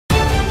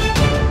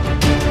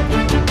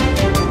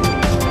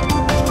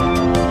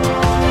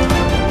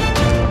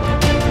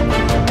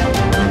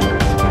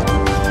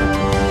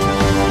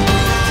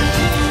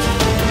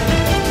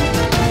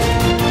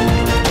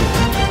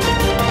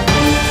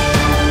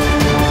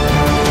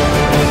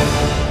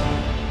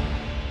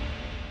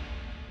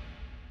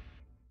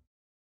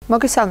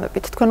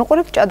მოგესალმებით, თქვენ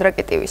უყურებთ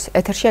ჭადრაკი ტივის.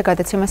 ეთერშია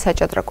გადაცემა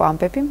საჭადრაკო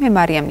ამბები, მე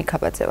მარიამ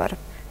ნიქაბაძე ვარ.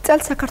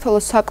 წელს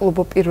საქართველოს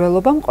საკლუბო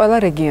პირველობამ ყველა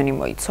რეგიონი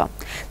მოიცვა.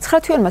 9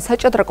 თვიანმა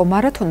საჭადრაკო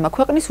მარათონმა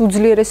ქვეყნის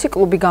უძლიერესი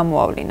კლუბი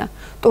გამოავლინა.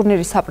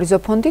 ტურნირის საპრიზო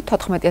ფონდი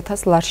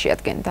 14,000 ლარში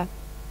ადგენდა.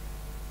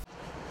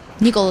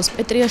 ნიკოლოზ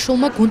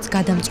პეტრიაშვილმა გუნდს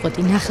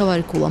გადამწყვეტი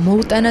ნახევარი ქულა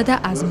მოუტანა და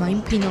აზმა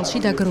იმ ფინალში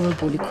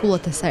დაგროვებული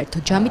ქულათა საერთო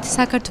ჯამით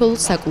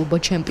საქართველოს საკლუბო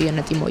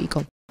ჩემპიონატი მოიგო.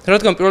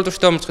 რადგან პირველ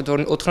ტურში დამარცხეთ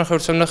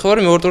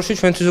 4,5 მეორე ტურში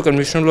ჩვენთვის უკვე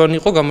მნიშვნელოვანი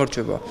იყო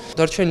გამარჯვება.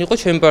 დარჩენილი იყო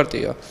ჩემი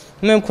პარტია.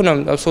 მე მქონდა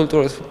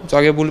აბსოლუტურად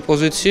წაგებული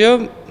პოზიცია,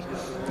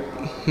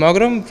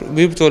 მაგრამ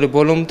ვიბრძოლე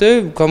ბოლომდე,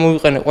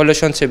 გამოვიყენე ყველა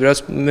შანსები, რაც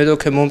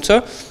მედოქე მომცა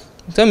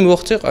და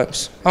მივახცე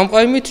ყაიმს. ამ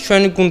ყაიმით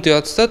ჩვენი გუნდი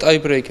აცდა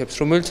ტაიბრეიკებს,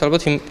 რომელიც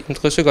ალბათ იმ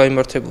დღესვე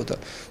გაიმართებოდა.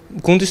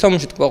 გუნდის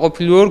სამუშით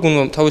ყოფილი ვარ,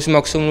 გუნდმა თავისი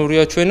მაქსიმალური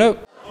აჩვენა.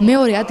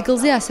 მეორე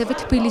ადგილზე ასევე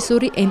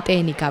თბილისური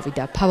NTN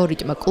გავიდა.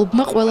 ფავორიტმა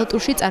კლუბმა ყველა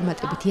ტურში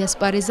წარმატებით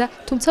იასპარეზა,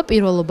 თუმცა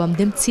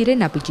პირველობამდე მცირე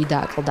ნაბიჯი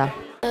დააკლდა.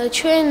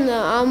 ჩვენ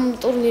ამ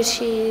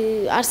ტურნირში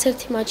არც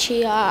ერთი მატჩი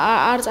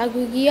არ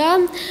წაგვიგია.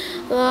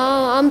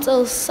 ამ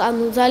წელს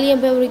ძალიან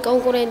ბევრი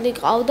კონკურენტი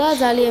ყავდა,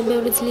 ძალიან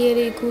ბევრი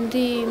ძლიერი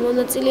გუნდი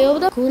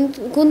მონაწილეობდა.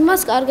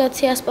 გუნდმას კარგად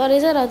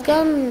იასპარეზა,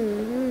 რადგან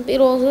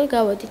პირველზე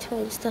გავედით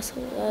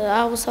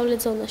აღმოსავლეთ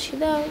ზონაში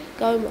და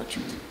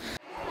გავიმარჯვეთ.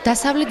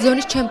 დასავლეთ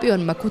ზონის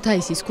ჩემპიონმა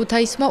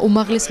ქუთაისმა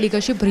უმაღლეს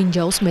ლიგაში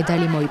ბრინჯაოს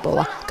მედალი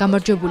მოიპოვა.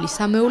 გამარჯვებული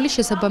სამეული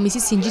შესაბამისი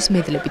სინჯის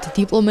მედლებით,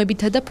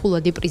 დიპლომებითა და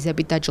ფულადი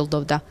პრიზებით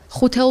დაჯილდოვდა.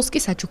 ხუთეულს კი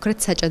საჩუქრად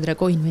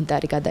საჭადრაკო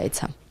ინვენტარი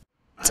გადაეცა.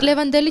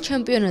 წლევანდელი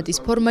ჩემპიონატის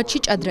ფორმატში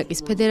ჭადრაკის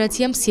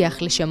ფედერაციამ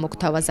სიახლე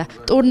შემოგთავაზა.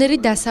 ტურნირი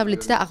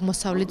დასავლეთ და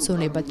აღმოსავლეთ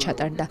ზონებად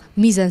ჩატარდა.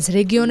 მიზანს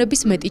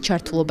რეგიონების მეტი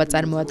ჩართულობა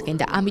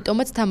წარმოადგენდა,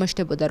 ამიტომაც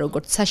თამაშდებოდა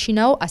როგორც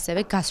საშინაო,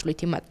 ასევე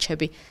გასვლითი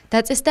მატჩები.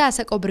 დაწესდა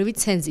ასაკობრივი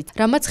ცენზით,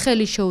 რამაც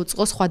ხელი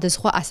შეუწყო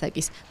სხვადასხვა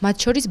ასაკის, მათ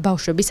შორის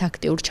ბავშვების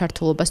აქტიურ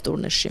ჩართულობას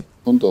ტურნირში.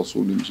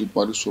 ფონდასული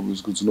მწვერვალისობის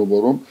გრძნობა,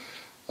 რომ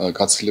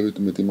გაცილებით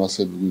მეტი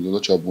მასები გვინდოდა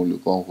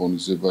ჩაბმულიყო ამ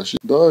ღონისძიებაში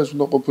და ეს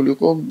უნდა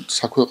ყოფილიყო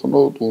საქვეყნო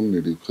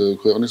ტურნირი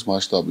ქვეყნის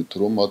მასშტაბით,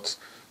 რომ მათ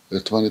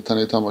ერთმანეთთან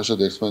ეთამაშათ,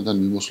 ერთმანეთთან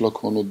მიმოსვლა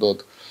ქონოდათ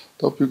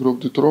და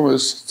ვფიქრობდით, რომ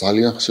ეს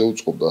ძალიან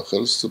შეუწყობდა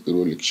ხელს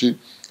პირველ რიგში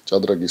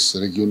ჭადრაკის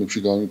რეგიონებში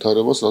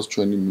განვითარებას, რაც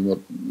ჩვენი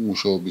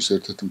მუშაობის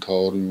ერთ-ერთი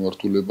მთავარი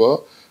მიმართულებაა.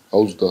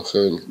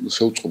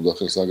 შეუწყობდა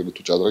ხელს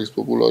აგრეთვე ჭადრაკის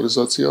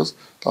პოპულარიზაციას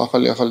და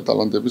ახალი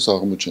ტალანტების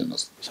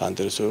აღმოჩენას.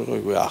 საინტერესო იყო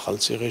იგივე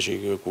ახალციხეში,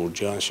 იგივე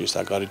გურჯაანში,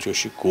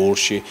 საკარიჭოში,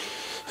 გორში,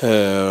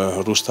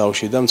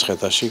 რუსთავში და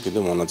მცხეთაში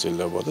კიდევ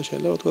მონაწილეობდა და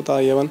შეიძლება ვთქვათ,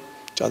 აიავან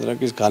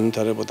ჭადრაკის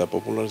განვითარება და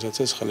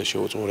პოპულარიზაციას ხელი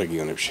შეუწყო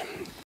რეგიონებში.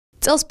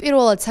 წელს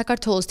პირველად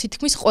საქართველოს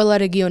თითქმის ყველა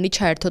რეგიონი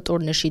ჩაერთო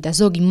ტურნირში და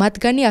ზოგი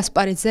მათგანი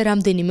ასპარეზზე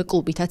რამდენიმე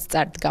კლუბითაც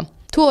წარდგა.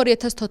 თუ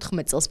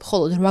 2014 წელს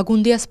მხოლოდ 8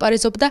 გუნდი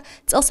ასპარეზობდა,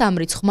 წელს ამ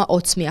რიცხვმა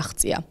 20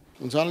 მიაღწია.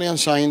 ძალიან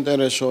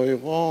საინტერესო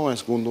იყო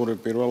ეს გუნდური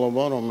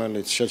პირველობა,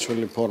 რომელიც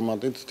შეცვლილი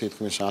ფორმატით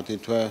თითქმის 10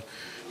 თვე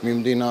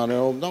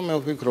მიმდინარეობდა. მე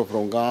ვფიქრობ,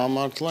 რომ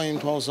გაამართლა იმ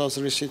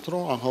თვალსაზრისით,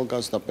 რომ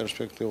ახალგაზრდა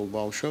პერსპექტიულ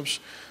ბავშვებს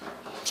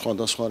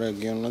სხვადასხვა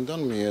რეგიონიდან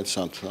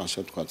მიეცათ, ასე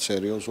ვთქვათ,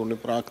 სერიოზული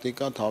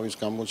პრაქტიკა, თავის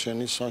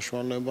გამოჩენის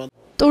საშუალება.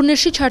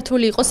 ტურნირში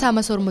ჩართული იყო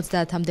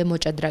 350-მდე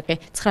მოჭადრაკე.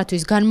 9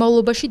 თვის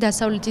განმავლობაში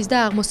დასავლეთის და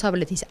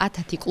აღმოსავლეთის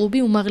 10 კლუბი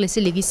უმაღლესი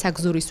ლიგის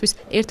საგზურისთვის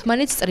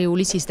ერთმანეთს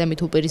წრიული სისტემით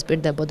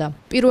უპირისპირდებოდა.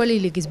 პირველი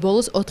ლიგის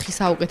ბოლოს 4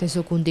 საუკეთესო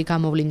გუნდი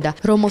გამოვლინდა,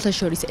 რომელთა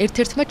შორის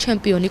ერთ-ერთმა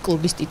ჩემპიონი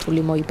კლუბის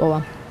ტიტული მოიპოვა.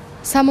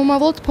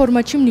 სამომავლოდ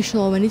ფორმატში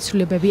მნიშვნელოვანი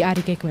ცვლილებები არ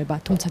იგეგმება,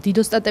 თუმცა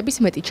დიდოსტატების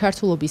მეტი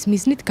ჩართულობის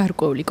მიზნით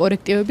გარკვეული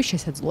კორექტივები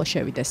შესაძლოა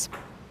შევიდეს.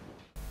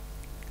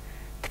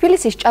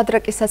 თბილისის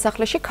ჭადრაკის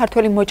სასახლეში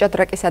ქართველი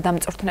მოჭადრაკისა და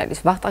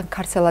მწვრთნელის ვახტანგ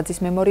ქარსელაძის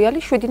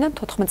მემორიალი 7-დან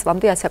 14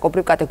 წლამდე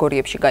ასაკობრივ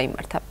კატეგორიებში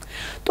გაიმართა.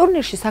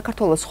 ტურნირში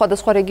საქართველოს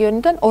სხვადასხვა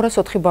რეგიონიდან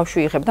 204 ბავშვი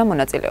იღებდა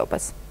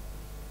მონაწილეობას.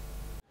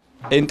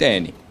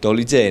 NTN,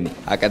 დოლიძეენი,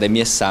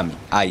 აკადემია 3,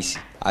 აისი,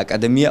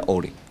 აკადემია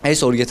 2. ეს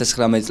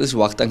 2019 წლის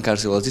ვახტანგ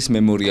ქარსელაძის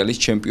მემორიალის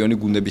ჩემპიონი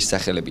გუნდების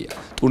სახელებია.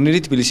 ტურნირი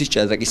თბილისის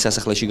ჭადრაკის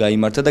სასახლეში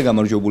გაიმართა და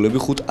გამარჯვებულები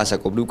 5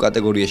 ასაკობრივ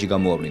კატეგორიაში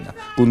გამოავლინა.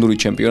 გუნდური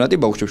ჩემპიონატი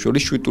ბავშვებს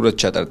შორის 7 ტურად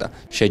ჩატარდა.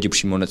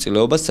 შეჯიბრში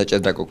მონაწილეობას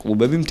საჭადრაკო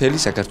კლუბები მთელი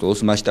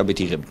საქართველოს მასშტაბით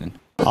იღებდნენ.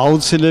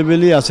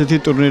 აუცილებელი ასეთი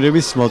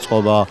ტურნირების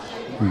მოწყობა.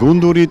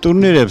 გუნდური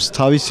ტურნირებს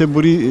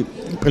თავისებური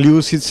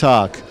პლუსიც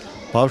აქვს.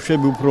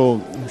 ბავშვები უფრო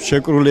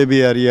შეკრულები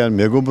არიან,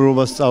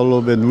 მეგობრობას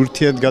სწავლობენ,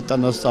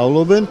 ურთიერთგატანას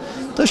სწავლობენ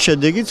და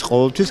შედეგიც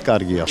ყოველთვის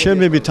კარგია.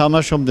 ჩემები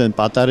თამაშობდნენ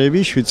პატარები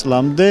 7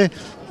 წლამდე,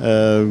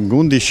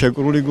 გუნდი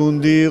შეკრული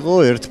გუნდი იყო,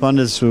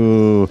 ერთმანეთს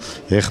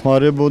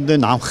ეხმარებოდნენ,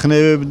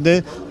 ამხნევებდნენ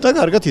და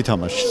კარგად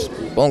ითამაშეს.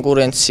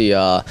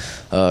 კონკურენცია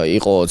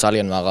იყო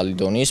ძალიან მაღალი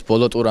დონის,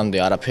 ბოლო ტურამდე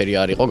არაფერი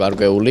არ იყო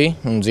გარკვეული,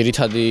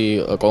 ძირითადი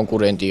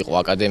კონკურენტი იყო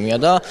აკადემია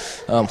და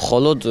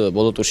მხოლოდ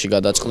ბოლო ტურში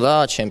გადაწყდა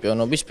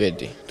ჩემპიონობის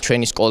ბედი.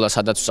 ჩვენი სკოლა,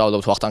 სადაც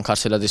ვსწავლობთ, ვახტანგ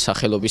ქარსელაძის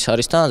სახელობის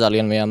არის და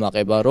ძალიან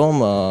მეამაყება, რომ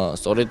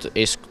სწორედ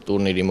ეს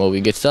ტურნირი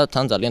მოვიგეთ და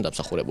თან ძალიან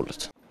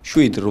დამსახურებულად.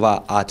 7,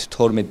 8, 10,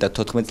 12 და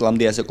 14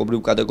 წლამდე ასაკობრივ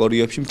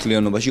კატეგორიებში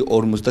მთლიანობაში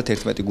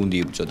 51 გუნდი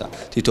იბრძოდა.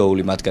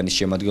 თითოეული მათგანის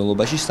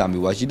შემადგენლობაში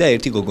 3 ვაჟი და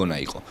 1 გოგონა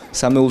იყო.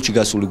 სამეულში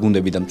გასული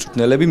გუნდები და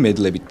მწვრთნელები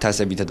მედლებით,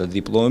 თასებითა და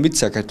დიპლომებით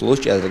საქართველოს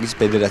ჭადრაკის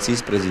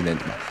ფედერაციის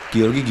პრეზიდენტმა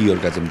გიორგი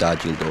გიორგაძემ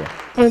დააჯილდოვა.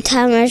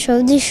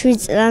 თამაშობდი 7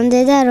 წლამდე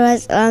და 8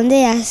 წლამდე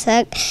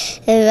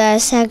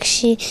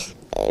ასაკში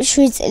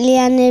 7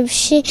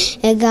 წლიანებში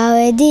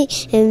გავედი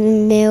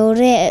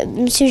მეორე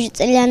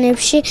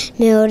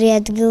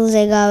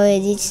ადგილზე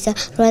გავედით და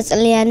 8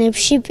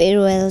 წლიანებში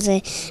პირველზე.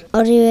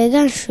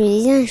 ორივეგან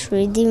 7-დან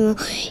 7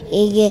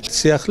 მოიგე.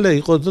 სიახლე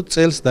იყო და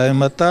წელს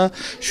დაემატა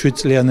 7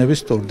 წლიანების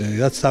ტურნირი,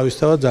 რაც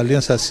თავისთავად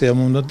ძალიან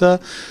სასიამოვნო და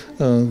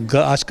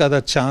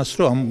აშკარად ჩანს,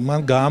 რომ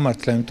მან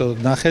გაამართლა, იმიტომ რომ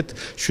ნახეთ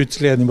 7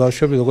 წლიანი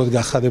ბავშვები როგორ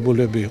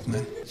გახარებულები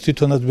იყვნენ.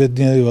 თვითონაც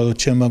ბედნიერი ვარ, რომ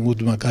ჩემმა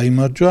გუნდმა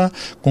გაიმარჯვა.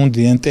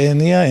 გუნდი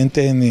NTN-ია,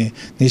 NTN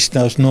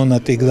ნიშნავს ნონა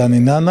ტიგრანი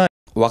ნანა.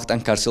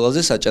 ვახტანგ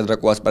ქარსელაძე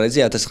საჭადრაკო ასპარეზზე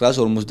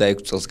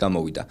 1946 წელს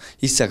გამოვიდა.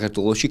 ის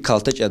საქართველოში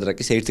ქალთა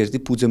ჭადრაკის ერთ-ერთი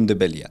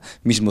ფუძემდებელია.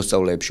 მის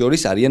მოსწავლეებს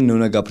შორის არიან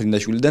ნონა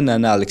გაფრინდაშვილი და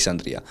ნანა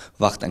ალექსანდრია.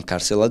 ვახტანგ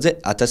ქარსელაძე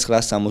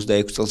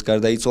 1966 წელს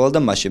გარდაიცვალა და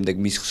მას შემდეგ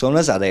მის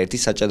ხსოვნას არაერთი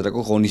საჭადრაკო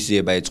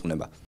ღონისძიება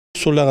ეძღვნება.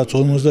 სულ რაღაც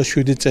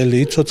 57 წელი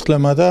იცოცხლე,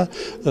 მაგრამ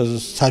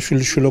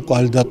საშვილიშვილო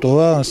კვალი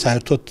დატოვა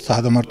საერთოდ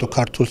არა მარტო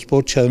ქართულ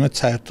სპორტში, არამედ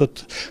საერთოდ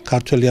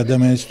ქართველი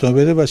ადამიანის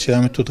ცნობიერებაში,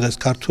 რამე თუ დღეს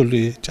ქართული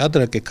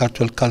ჭადრაკი,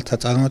 ქართველ ქალთა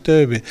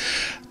წარმატებები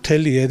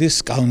მთელი ერის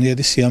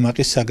კანონიერი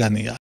სიამაყის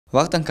საგანია.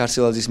 ვახტანგ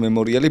ქარსელაძის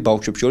მემორიალი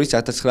ბავშვებს შორის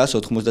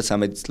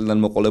 1993 წლიდან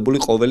მოყოლებული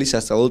ყოველი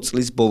სასწავლო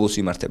წლის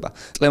ბოლოს იმართება.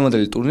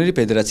 წლევანდელი ტურნირი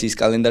ფედერაციის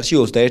კალენდარში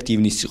 21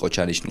 ივნისს იყო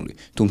ჩანიშნული,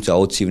 თუმცა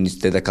 20 ივნისს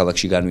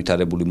დედაქალაქში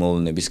განვითარებული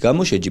მოვლენების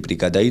გამო შეჯიბრი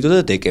გადაიდო და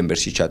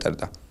დეკემბერში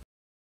ჩატარდა.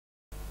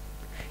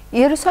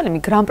 იერუსალიმი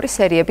გრან-პრის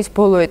სერიების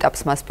ბოლო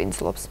ეტაპს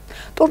მასპინძლობს.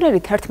 ტურნირი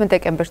 11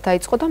 დეკემბერს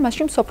დაიწყო და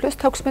მასში მსოფლიოს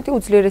 16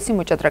 უძლიერესი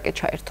მოჭადრაკე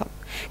ჩაერთო.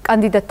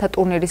 კანდიდატთა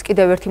ტურნირის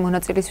კიდევ ერთი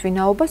მონაწილის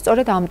ვინაობა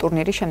სწორედ ამ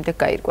ტურნირის შემდეგ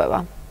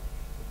გაირკვევა.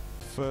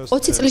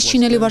 20 წლის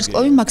ჩინელი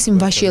ვარსკვლავი მაქსიმ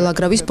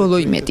ვაშიელაგრავის ბოლო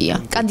იმედია.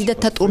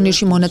 კანდიდატთა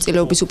ტურნირში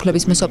მონაწილეობის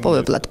უფლების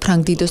მოსაპოვებლად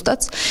ფრანკ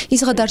დიდოსტაც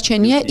ის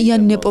გადარჩენია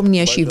იან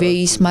ნეპომნიაში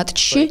ვეის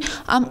მატჩში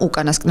ამ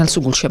უკანასკნელს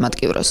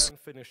უგულშემატკივროს.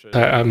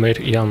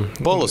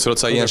 ბოლოს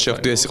როცა იან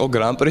შეხვდი ეს იყო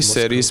გრან-პრის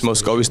სერიის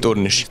მოსკოვის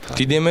ტურნირში.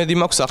 დიდი იმედი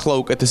მაქვს ახლა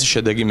უკეთესი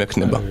შედეგი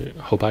მექნება.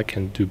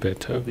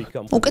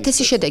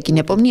 უკეთესი შედეგი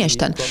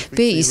ნეპომნიაშთან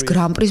ვეის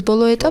გრან-პრის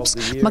ბოლო ეტაპს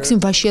მაქსიმ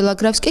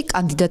ვაშიელაგრავს კი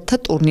კანდიდატთა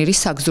ტურნირის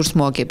საგზურს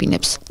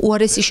მოაგებინებს.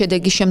 უარესი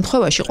შედეგის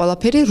შემთხვევაში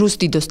ყველაფერი რუს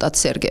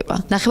დიდოსტატს ერგება.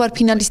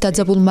 ნახევარფინალის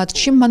დაძაბულ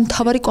მატჩში მან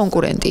მთავარი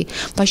კონკურენტი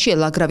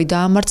ვაშიელაგრავი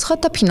დაამარცხა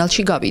და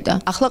ფინალში გავიდა.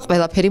 ახლა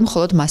ყველაფერი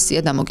მხოლოდ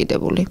მასზეა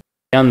დამოკიდებული.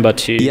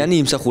 იანი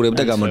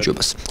იმსახურებდა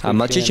გამარჯვებას. ამ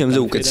მატჩში ჩემზე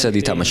უკეთესად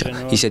ითამაშა.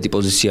 ისეთი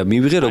პოზიცია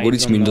მივიღე,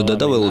 როგორიც მინდოდა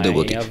და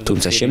ველოდებოდი,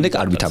 თუმცა შემდეგ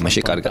არ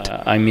ვითამაშე კარგად.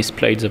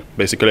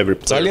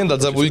 ძალიან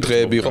დაძაბული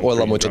დღეები იყო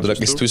ყველა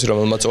მოჭადრაკისთვის,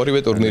 რომელმაც ორივე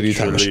ტურნირი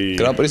ითამაშა.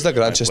 გრან-პრის და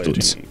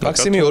გრან-ჩესტურის.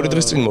 მაქსიმი 2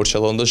 დღის წინ მორჩა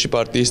ლონდონში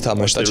პარტიის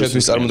თამაშს და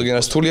ჩემთვის წარმოდგენა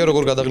რთულია,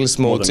 როგორ გადაღლის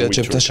მოუწია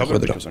ჩემთან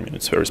შეხვედრა.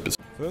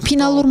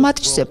 ფინალურ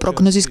მატჩზე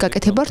პროგნოზის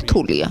გაკეთება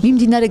რთულია.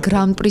 მიმდინარე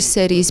გრან-პრის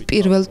სერიის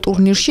პირველ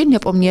ტურნირში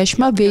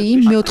ნეპომნიაშმა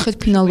ვეი მეოთხედ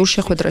ფინალურ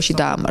შეხვედრაში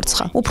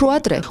დაამარცხა. უფრო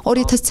ადრე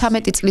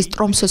 2013 წლის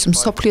ტრომსოს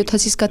მსოფლიო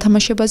თასის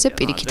გათამაშებაზე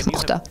პირიქით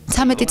მოხდა.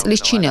 13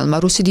 წლის ჩინელმა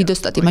რუსი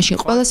დიდოსტატი მაშინ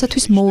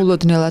ყველასათვის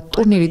მოულოდნელად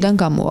ტურნირიდან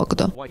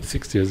გამოაგდო.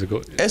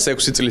 ეს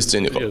 6 წლის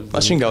წინ იყო.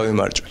 მაშინ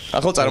გავიმარჯვე.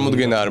 ახლა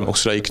წარმოდგენა არ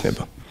მაქვს რა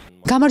იქნება.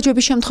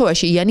 გამარჯვების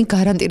შემთხვევაში იანი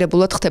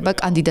გარანტირებულად ხდება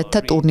კანდიდატთა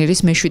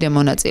ტურნირის მე-7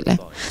 მონაწილე.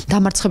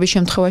 დამარცხების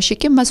შემთხვევაში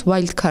კი მას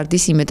wild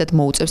card-ის იმედად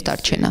მოუწევს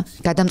დარჩენა.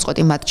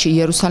 გადამწყვეტი მატჩი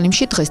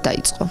იერუსალიმში დღეს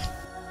დაიწყო.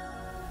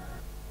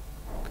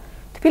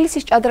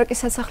 თბილისის ჭადრაკის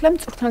სასახლემ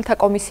მწვრთნელთა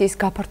კომისიის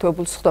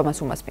გაფართოებულ სხდომას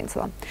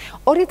უმასპინძლა.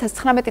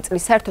 2019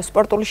 წლის საერთო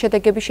სპორტული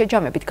შედეგების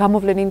შეჯამებით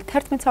გამოვლენილ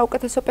 11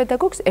 საუკეთესო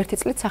პედაგოგს 1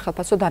 წლით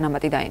სახელფასო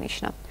დანამატი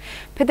დაენიშნა.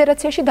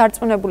 ფედერაციაში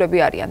დარწმუნებულები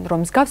არიან, რომ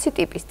მსგავსი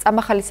ტიპის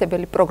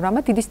წამახალისებელი პროგრამა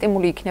დიდი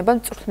სტიმული იქნება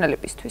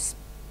მწვრთნელებისთვის.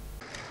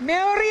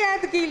 მეორე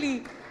ადგილი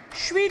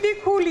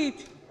 7 ქულით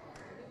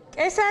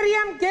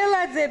კესარია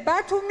მგელაძე,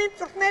 ბათუმი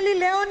მწვრთნელი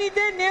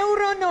ლეონიდე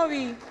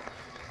ნეურონოვი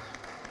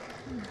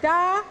და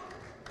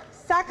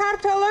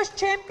საქართველოს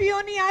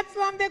ჩემპიონი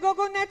აწლამდე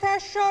გოგონათა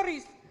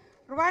შორის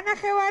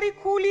 8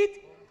 ქულით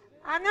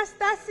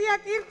ანასტასია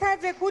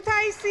კირთაძე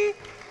ქუთაისი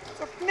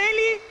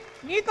მწვრთნელი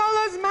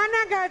ნიკოლოზ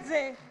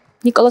მანაგაძე.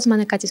 ნიკოლოზ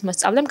მანაგაძის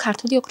მოსწავლემ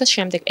ქართული ოქროს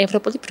შემდეგ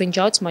ევროპული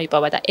ბრინჯაოც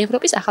მოიპოვა და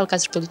ევროპის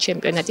ახალგაზრდული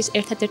ჩემპიონატის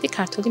ერთადერთი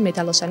ქართული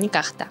მედალოსანი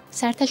გახდა.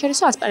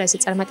 საერთაშორისო ასპარეზზე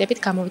წარმატებით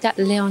გამოვიდა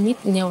ლეონიდ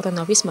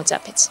ნეურონოვის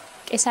მოწაფეც.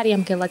 კესარია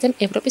მგელაძემ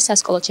ევროპის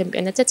სასკოლო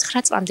ჩემპიონატზე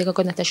 9 წლამდე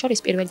გოგონათა შორის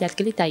პირველი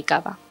ადგილი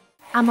დაიკავა.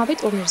 ამავე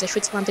ტურნირზე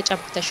 7 წლამდე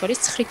ჭაბუკთა შორის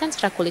 9-დან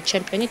 9 ქულით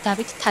ჩემპიონი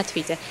დავით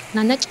თათვიძე,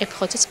 ნანა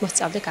ჭეფხოძის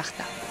მოსწავლე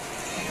გახდა.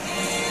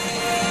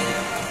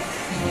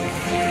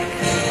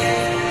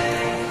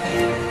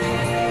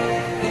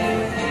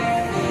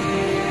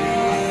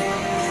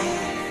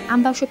 ამ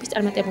ბავშვების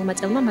წარმატებულმა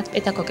წელმა მათ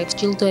პედაგოგებს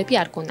ჯილდოები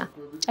არ გუნა.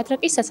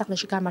 ჭადრაკის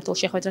სასახლეში გამართულ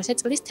შეხვედრაზე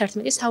წლის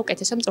 11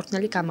 საუკეთესო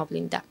მწვრთნელი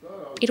გამოვლინდა.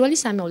 პირველი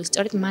სამეული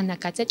სწორედ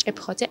მანაგაძე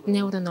ჭეფხოძე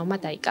ნევრონოვმა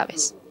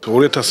დაიკავეს.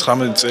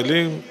 2019 წელი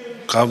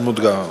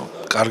გამოდგა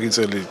კარგი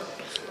წელი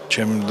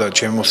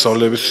ჩემი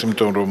მოსწავლეების,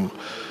 იმიტომ რომ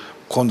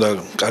მქონდა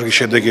კარგი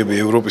შედეგები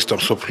ევროპის და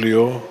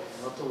მსოფლიო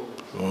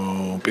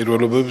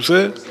პირველობებზე,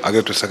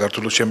 აგრეთვე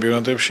საქართველოს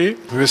ჩემპიონატებში.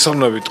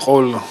 მივესალმებით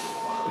ყოველ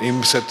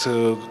იმსეთ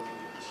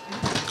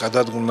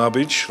გადადგმულ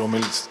ნაბიჯს,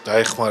 რომელიც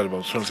დაეხმარება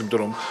მწვრთნელს, იმიტომ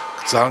რომ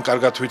ძალიან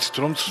კარგად ვიცით,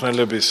 რომ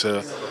მწვრთნელების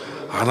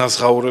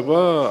ანაზღაურება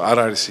არ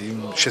არის იმ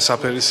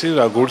შესაფერისი,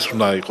 როგორც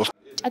უნდა იყოს.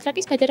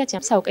 ჭადრაკის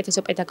ფედერაციამ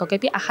საუკეთესო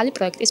პედაგოგები ახალი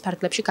პროექტის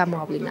ფარგლებში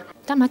გამოავლინა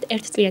და მათ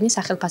ერთწლიანი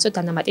სახელფასო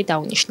დანამატი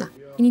დაუნიშნა.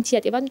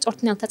 ინიციატივამ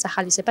მწვრთნელთა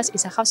წახალისებას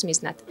ისახავს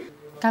მიზნად.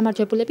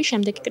 გამარჯვებულები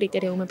შემდეგი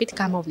კრიტერიუმებით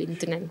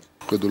გამოვლინდნენ.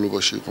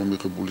 მხედველობაში იყო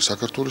მიღებული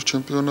საქართველოს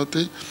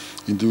ჩემპიონატი,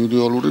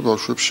 ინდივიდუალური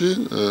ბავშვებში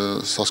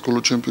სასკოლო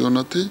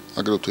ჩემპიონატი,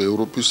 აგრეთვე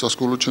ევროპის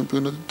სასკოლო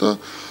ჩემპიონატი და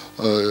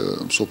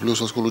მსოფლიოს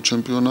სასკოლო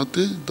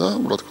ჩემპიონატი და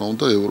რა თქმა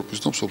უნდა ევროპის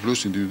და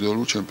მსოფლიოს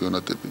ინდივიდუალური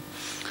ჩემპიონატები.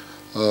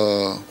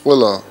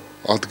 ყველა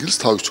ადგილს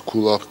თავის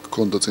ქულა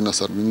ჰქონდა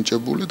წინასწარ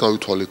მინიჭებული,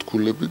 დავითვალეთ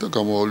ქულები და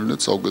გამოავლინეთ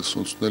საუკეთესო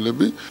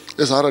მწვრთნელები.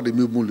 ეს არ არის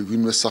მიბმული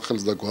ვინმეს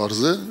სახელს და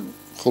გვარზე,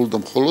 მხოლოდ და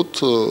მხოლოდ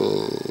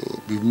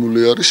მიბმული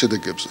არის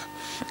შედეგებზე.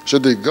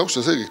 შედეგი გაქვს,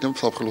 ესე იგი იქნება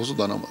საფრთხელოსო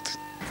დანამატი.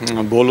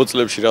 ბოლო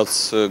წლებში რაც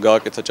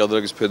გააკეთა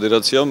ჭადრაკის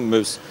ფედერაციამ, მე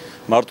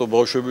მარტო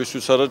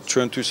ბავშვებისთვის არა,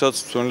 ჩვენთვისაც,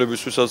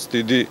 მწვრთნელებისთვისაც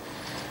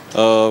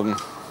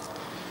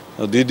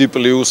დიდი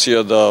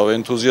პლუსია და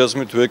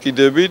ენთუზიაზმით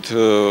ვეკიდებით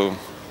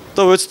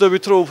და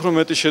ვეცდებით, რომ უფრო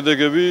მეტი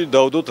შედეგები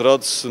დავდოთ,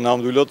 რაც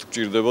ნამდვილად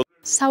გჭირდება.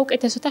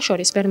 საუკეთესოთა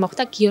შორის ვერ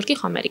მოხვდა გიორგი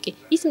ხომერიკი.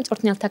 ის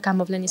მწვრთნელთა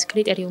გამოვლენის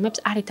კრიტერიუმებს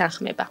არ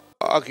ეთანხმება.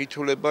 აქ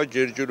ითვლება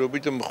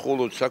ჯერჯერობით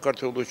მხოლოდ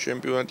საქართველოს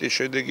ჩემპიონატის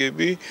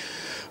შედეგები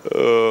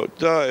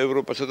და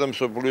ევროპასა და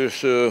მსოფლიოს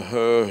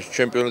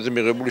ჩემპიონატზე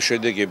მიღებული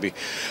შედეგები.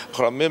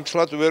 ახლა მე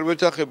მცლად ვერ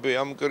ვეთანხმები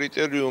ამ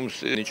კრიტერიუმს,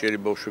 ნიჭიერი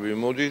ბავშვები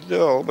მოდით და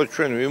ალბათ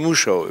ჩვენ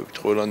ვიმუშავებთ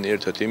ყველანი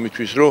ერთად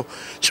იმისთვის, რომ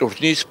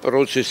წვრთნის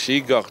პროცესი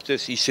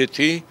გახდეს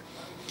ისეთი,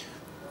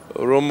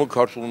 რომ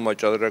ქართულმა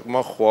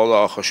ჭადრაკმა ხვალ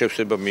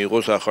ახალშევსება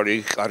მიიღოს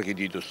ახალი კარგი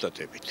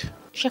დიდოსტატებით.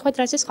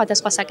 შეხვედრაზე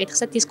სხვადასხვა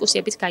საკითხზე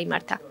დისკუსიებიც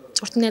გაიმართა.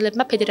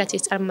 მწვრთნელებმა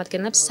ფედერაციის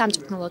წარმომადგენლებს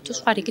სამწვრთნელო თუ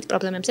სხვა რიგით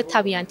პრობლემებზე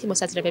თავიანთი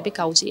მოსაზრებები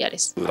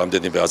გაუზიარეს.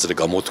 რამდენიმე აზრი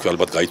გამოთქვი,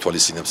 ალბათ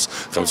გაითვალისწინებს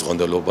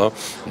ხელმძღვანელობა.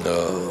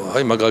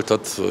 აი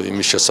მაგალითად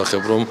იმის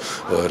შესახებ, რომ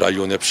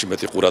რაიონებში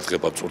მეტი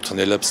ყურადღება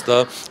მწვრთნელებს და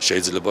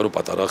შეიძლება რომ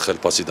პატარა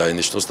ხელფასი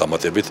დაენიშნოს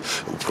დამატებით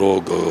უფრო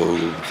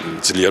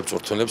ძლიერ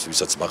მწვრთნელებს,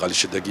 ვისაც მაღალი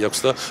შედეგი აქვს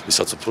და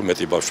ვისაც უფრო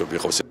მეტი ბავშვები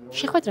იყოს.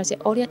 შეხვედრაზე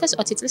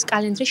 2020 წლის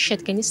კალენდრის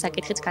შედგენის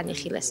საკითხიც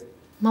განიხილეს.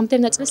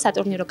 მომდევნო წლის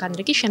სატურნირო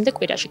განრიგი შემდეგ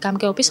კვირაში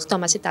გამგეობის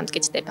ხდომაზე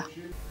დამტკიცდება.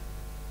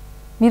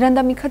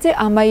 მირანდა მიქაძე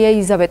ამაია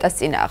იზავეტას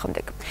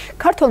წინააღმდეგ.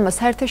 ქართველმა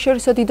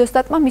საერთაშორისო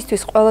დიდოსტატმა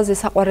მისთვის ყველაზე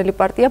საყვარელი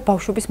პარტია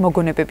ბავშვების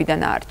მოგონებებიდან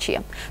აარჩია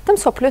და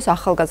მსოფლიოს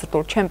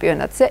ახალგაზრდულ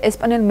ჩემპიონატზე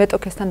ესპანელ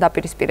მეტოქესთან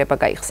დაპირისპირება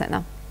გაიხსენა.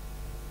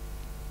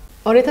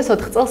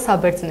 2004 წელს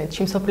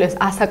საბერძნეთში მსოფლიოს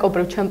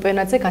ასაკობრივ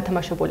ჩემპიონატზე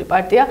გათამაშებული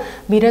პარტია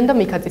მირანდა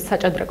მიქაძის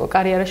საჭადრაკო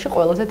კარიერაში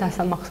ყველაზე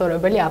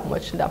დასამახსოვრებელი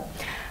აღმოჩნდა.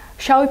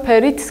 შავი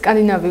ფერით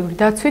სკანდინავიური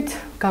დაცვით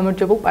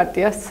გამარჯვებულ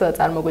პარტიას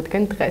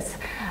წარმოგვიდგენ დღეს.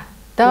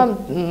 და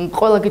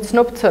ყველა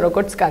გიცნობთ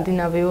როგორც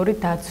სკანდინავიური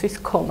დაცვის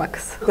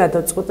კომაქს.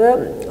 გადაწყვეტა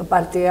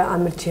პარტია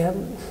ამერჩია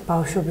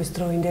ბავშვობის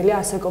დროინდელი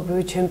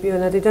ასაკობრივი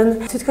ჩემპიონატიდან.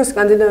 თითქოს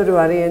სკანდინავიური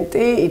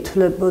ვარიანტი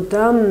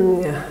ითვლებოდა,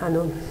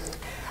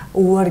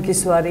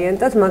 უარგის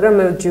ვარიანტად, მაგრამ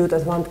მე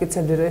ჯიუტად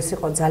ვამტკიცებდი, რომ ეს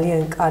იყო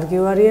ძალიან კარგი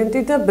ვარიანტი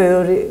და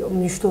ბევრი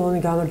მნიშვნელოვანი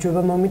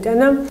გამარჯვება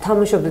მომიტანა.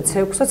 თამაშობდი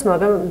C6-საც,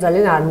 მაგრამ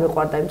ძალიან არ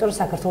მიყვარდა, იმიტომ რომ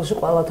საქართველოში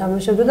ყველა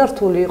თამაშობდა და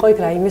რთული იყო იქ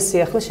რაიმე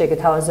სიახლე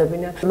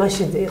შეგეთავაზებინა.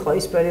 მაშინ იყო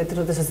ის პერიოდი,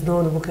 როდესაც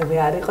ნოუთბუქები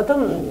არ იყო და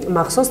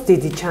მახსოვს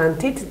დიდი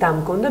ჩანთით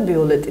დამგონდა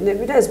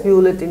ბიულეტინები და ეს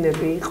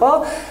ბიულეტინები იყო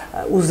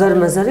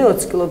უზარმაზარი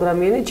 20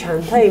 კილოგრამიანი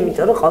ჩანთა,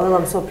 იმიტომ რომ ყველა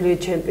მსოფლიო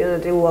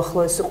ჩემპიონატი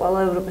უახლოესი, ყველა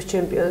ევროპის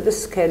ჩემპიონატის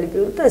სქელი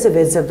ბიულეტინი და ესე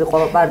ვეძებდი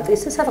ყველა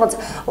პარტიის რაღაც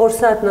 2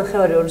 საათი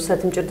ნახევარი 2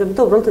 საათი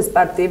მჭირდებოდა უბრალოდ ეს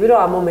პარტიები რომ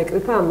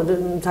ამომეკრიფა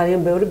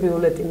ძალიან ბევრი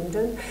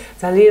ბიულეტინიდან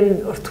ძალიან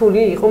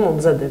რთული იყო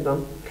მომზადება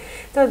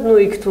და ნუ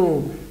იქ თუ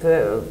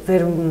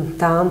ვერ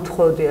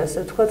დაამთხოვდი ასე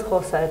ვთქვათ ხო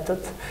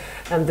საერთოდ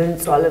რამდენი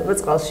წვალება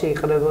წყალში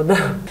იყრებოდა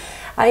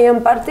აი ამ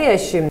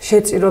პარტიაში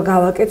შეწირო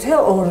გავაკეთე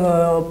ორ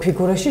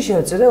ფიგურაში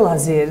შევწირე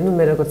ლაზიერი ნუ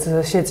მე როგორც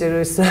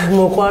შეწირვის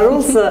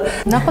მოყვარულს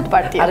ნახოთ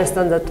პარტია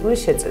არასტანდარტული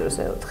შეწიროს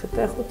ევთხით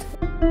და ხუთი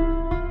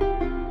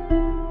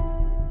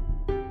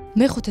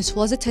მეხუთე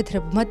სულაზე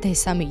თეთრებმა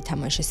D3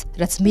 ითამაშეს,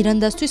 რაც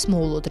მირანდასთვის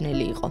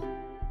მოულოდნელი იყო.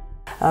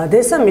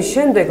 D3-ის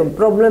შემდეგ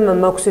პრობლემა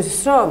მაქვს ის,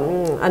 რომ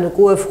ანუ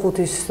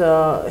QF5-ის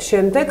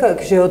შემდეგ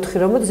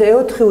G4 რომელზეც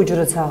E4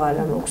 უჯრედს აღარ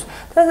მაქვს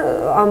და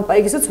ამ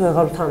პაიგსაც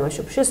ვეღარ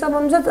ვთამაშობ.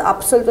 შესაბამისად,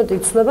 აბსოლუტურად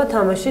იცვლება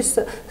თამაშის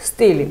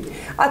სტილი.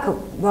 აქ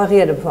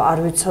ვაღიარებ არ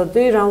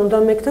ვიცოდი რა უნდა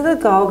მეკთა და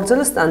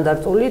გავაგრძელე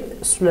სტანდარტული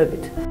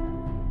სვლებით.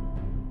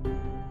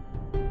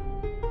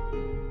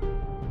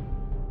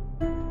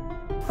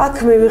 აქ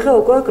მივიღე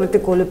უკვე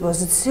კრიტიკული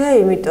პოზიცია,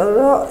 იმიტომ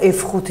რომ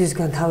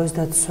F5-ისგან თავის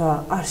დაცვა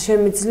არ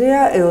შემიძლია,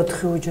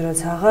 E4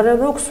 უჯრედს აღარ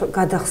აქვს,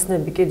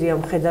 გადახსნები კიდია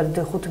მხედარი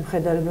D5,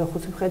 მხედარი B5,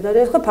 მხედარი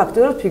E5,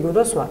 ფაქტიურად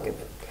ფიგურას ვაკებ.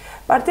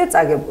 პარტია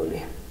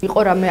წაგებულია. იყო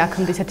რამე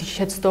აქამდე ისეთი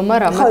შეცდომა,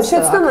 რამაც ხო,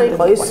 შეცდომა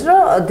იყო ის,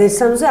 რომ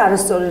D3-ზე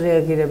არასწორი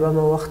რეაგირება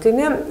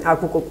მოვახდინე, აქ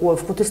უკვე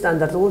F5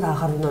 სტანდარტულად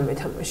აღარ უნდა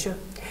მეთამაშა.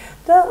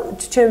 და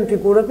ჩემი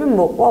ფიგურები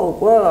მოყვა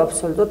უკვე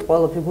აბსოლუტურად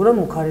ყველა ფიგურა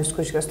მუქარის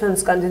ქვეშ გას. თან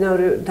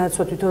სკანდინავური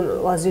დაცვა თვითონ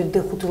ლაზერი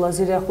D5,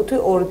 ლაზერი A5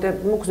 ორი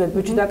ტემპი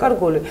მოგზებუჩი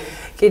დაკარგული.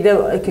 კიდევ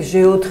ეგ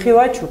G4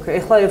 ვაჩუქე.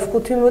 ეხლა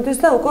F5 მოდის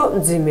და უკვე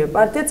მძიმეა,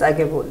 პარტია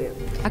წაგებულია.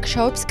 აქ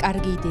შავებს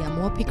კარგი იდეა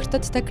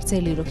მოაფიქრდათ და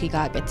გრძელი როქი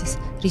გააკეთეს,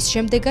 რის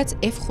შემდეგაც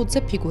F5-ზე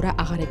ფიგურა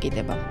აღარ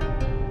ეკიდება.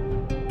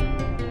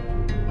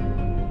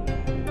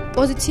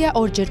 პოზიცია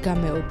ორჯერ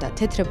გამეორდა,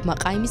 თეთრებმა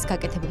ყაიმის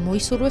გაკეთება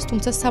მოისურვეს,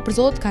 თუმცა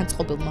საბრძოლოდ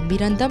განწყობილმა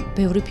მირანდამ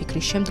ბევრი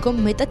ფიქრის შემდგომ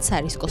მეტად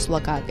სარისკო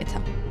გააკეთა.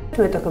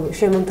 მეტაკები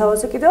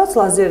შემომთავაზე კიდევაც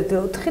ლაზერი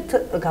D4-ით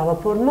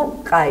გავაფორმო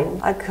ყაიმი.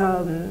 აქ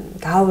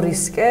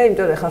გავრისკე,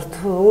 იმიტომ რომ ხა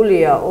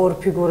რთულია ორ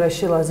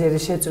ფიგურაში ლაზერი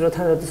შეჭრო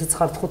თან, როდესაც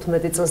ხარ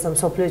 15 წელს და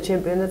მსოფლიო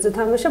ჩემპიონატზე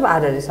თამაშობ,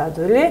 არ არის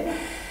ადვილი.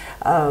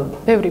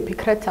 ბევრი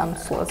ფიქრეთ ამ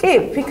სულაზე. კი,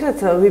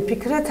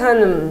 ვიფიქრეთ ან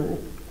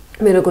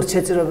მე როგორც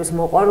შეწირობის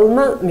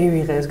მოყვარულმა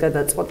მივიღე ეს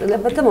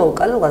გადაწყვეტილება და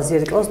მოვუკალე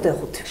ლაზერი კლავს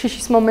D5.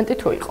 შიშის მომენტი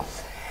თუ იყო?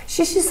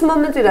 შიშის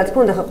მომენტი რა თქმა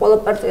უნდა, ხა ყველა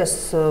პარტიას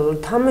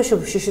თამაშობ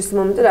შიშის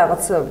მომენტი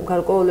რაღაც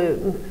გარკვეული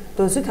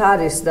დოზით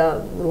არის და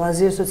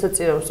ლაზერს როცა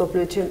წირავ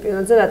მსოფლიო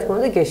ჩემპიონატზე რა თქმა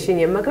უნდა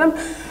გეშინია, მაგრამ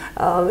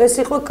ეს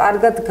იყო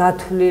კარგად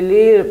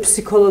გათვლილი,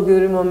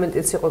 ფსიქოლოგიური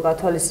მომენტიც იყო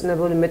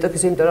გათვალისწინებული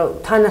მეტოქის, იმიტომ რომ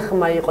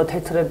თანახმა იყო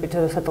თეთრებით,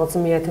 სადღაც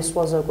 1000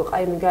 სულაზე უკვე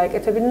ყაიმი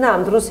გაეკეთებინა და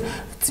ამ დროს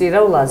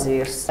წირავ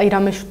ლაზერს. აი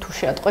რამე თუ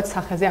შეატყვეთ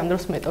სახეზე ამ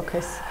დროს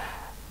მეტოქეს.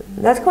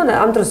 რა თქმა უნდა,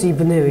 ამ დროს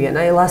იბნევიან,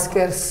 აი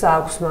ლასკერს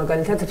აქვს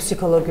მაგალითად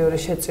ფსიქოლოგიური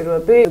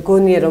შეწირვები,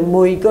 გონია რომ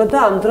მოიგო და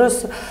ამ დროს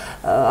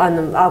ან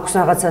აქვს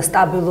რაღაცა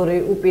სტაბილური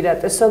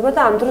უპირატესობა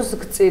და ამ დროს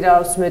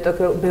გწირავს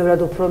მეტოქე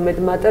ბევრად უფრო მეტ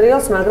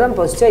მატერიალს, მაგრამ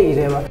პოზიცია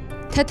ირევა.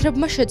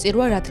 თეთრებმა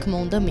შეწირვა რა თქმა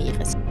უნდა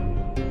მიიღეს.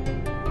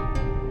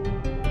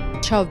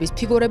 შავების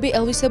ფიგურები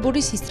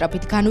ელვისებური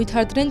სისწრაფით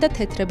განვითარდნენ და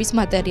თეთრების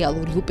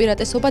მატერიალური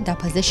უპირატესობა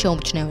დაფაზე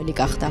შეუმჩნეველი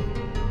გახდა.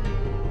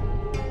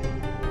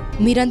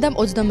 მირანდამ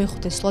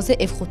 25 სვლაზე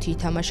F5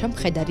 ითამაშა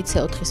მხედარი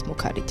C4-ის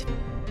მუქარით.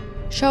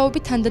 შავები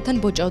თანდათან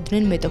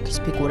ბოჭავდნენ მეტოქის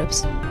ფიგურებს.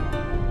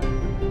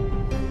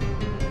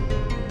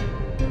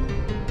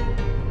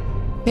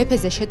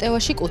 მეფეზე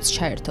შეტევაში კუც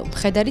ჩაერთო,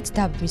 მხედარიც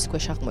დაბმის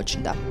ქვეშ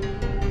აღმოჩნდა.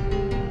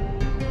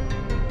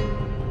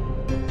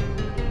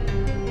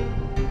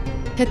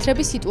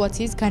 თეთრები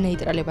სიტუაციის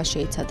განეიტრალებას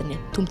შეიცადნენ,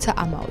 თუმცა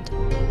ამაოდ.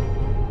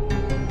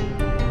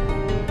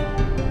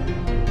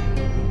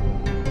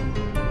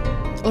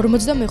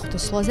 ორმოცდამეხუთე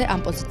სვლაზე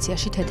ამ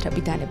პოზიციაში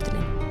თეთრები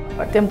დანებდნენ.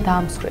 პარტიამ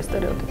დაამსხვრია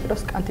სტერეოტიპი, რომ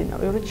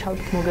სკანდინავიური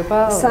ჩავით მოგება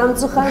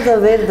სამწუხაროდ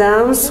ვერ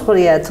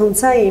დაამსხვრია,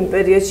 თუმცა იმ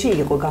პერიოდში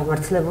იყო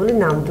გამართლებული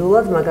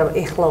ნამდვილად, მაგრამ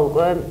ეხლა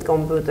უკვე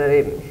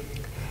კომპიუტერი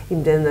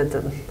იმდენად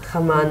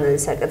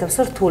ხამანალის აკეთებს,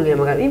 რთულია,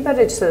 მაგრამ იმ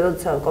პერიოდში,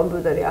 როცა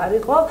კომპიუტერი არ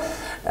იყო,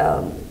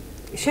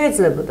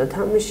 შეიძლებოდა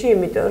თამაში,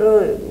 იმიტომ რომ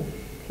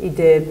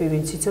იდეები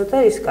ვინც იცოდა,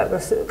 ის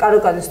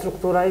კარგი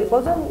სტრუქტურა იყო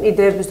და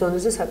იდეების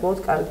დონეზე საკმაოდ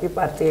კარგი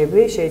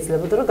პარტიები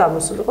შეიძლებოდა რომ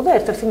გამოსულიყო და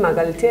ერთ-ერთი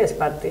მაგალითია ეს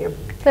პარტია.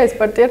 და ეს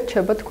პარტია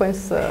რჩება თქვენს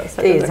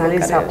საჭადრაკო კარიერაში. კი,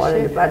 ძალიან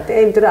საყვარელი პარტია,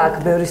 იმიტომ რომ აქ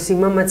ბევრი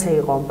სიმამაცე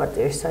იყო ამ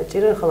პარტიაში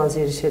საჭირო, ახლა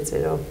ლაზერი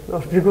შეწირო.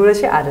 ორ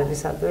ფიგურაში არ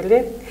არის ადვილი,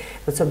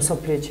 როცა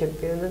მსოფლიო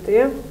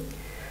ჩემპიონატია.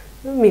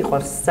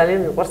 მიყვარს, ძალიან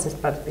მიყვარს ეს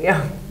პარტია.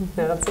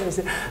 რაღაცა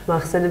ისე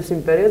მახსენებს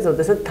იმ პერიოდს,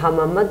 როდესაც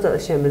თამამად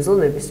შემეძლო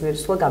ნებისმიერი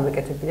სვლა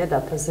გამეკეთებინა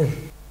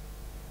დაფაზე.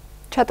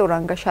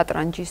 ჩატურანგა,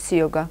 შატრანჯი,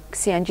 სიოგა,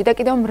 ქსიანჯი და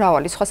კიდევ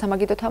მრავალი სხვა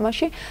სამაგიდო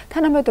თამაში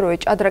თანამედროვე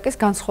ჭადრაკის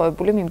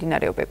განსხვავებული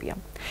მიმდინარეობებია.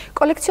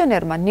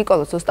 კოლექციონერმა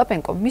ნიკოლოზ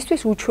ოსტაპენკომ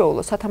მისთვის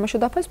უჩვეულო სათამაშო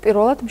დაფას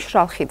პირველად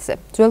მშრალ ხიდზე,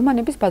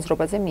 ძველმანების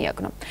ბაზრობაზე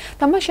მიაგნო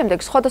და მას შემდეგ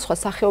სხვადასხვა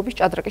სახეობის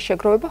ჭადრაკის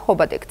შეგროვება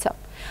ხობად ექცა.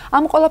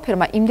 ამ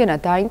ყველაფერმა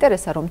იმდენად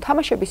დააინტერესა, რომ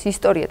თამაშების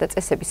ისტორია და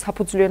წესები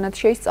საფუძვლიანად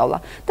შეისწავლა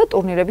და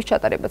ტურნირების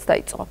ჩატარებაც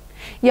დაიწყო.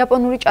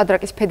 იაპონური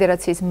ჭადრაკის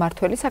ფედერაციის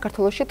მმართველი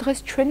საქართველოში დღეს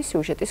ჩვენი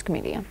სიუჟეტის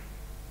გმირია.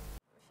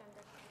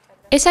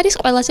 ეს არის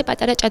ყველაზე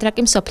პატარა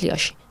ჭადრაკი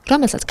მსოფლიოში,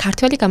 რომელსაც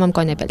ქართველი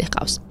გამომგონებელი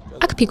ჰყავს.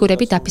 აქ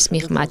ფიგურები დაფის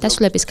მიღმა და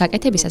სულების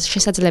გაკეთებისას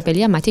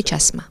შესაძლებელია მათი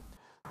ჩასმა.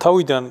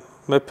 თავიდან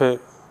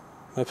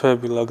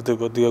მეფეები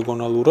ლაგდება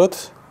დიაგონალურად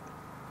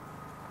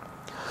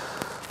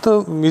და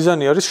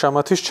მიზანი არის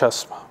შამათის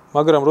ჩასმა.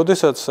 მაგრამ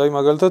როდესაც აი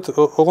მაგალითად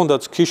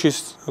ოღონდაც ქიშის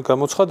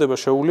გამოცხადება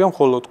შეუულია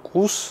მხოლოდ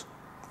კუს,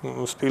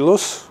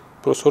 სპილოს,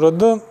 პროსორად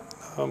და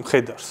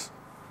მხედარს.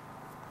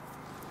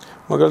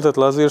 მაგალითად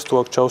ლაზერს თუ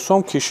აქ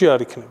ჩავსვამ, ქიში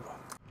არ იქნება.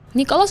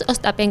 ნიკოლოზ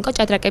ოსტაპენკო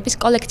ჭადრაკების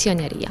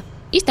კოლექციონერია.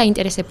 ის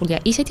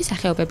დაინტერესებულია ისეთი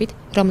სახეობებით,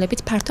 რომლებიც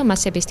ფართო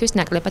მასებისთვის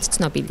ნაკლებად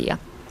ცნობილია.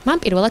 მან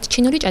პირველად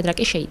ჩინური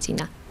ჭადრაკი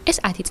შეიძინა. ეს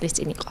 10 წლის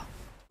წინ იყო.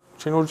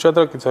 ჩინური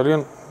ჭადრაკი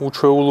ძალიან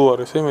უჩვეულო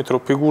არის, იმით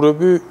რომ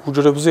ფიგურები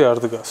უჯრებზე არ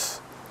დგას.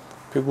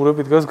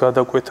 ფიგურები დგას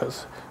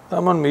გადაკვეთაზე. და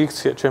მან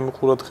მიიქცია ჩემი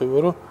ყურადღება,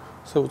 რომ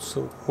ესე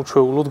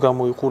უჩვეულოდ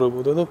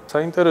გამოიყურებოდა და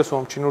საინტერესო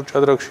ამ ჩინურ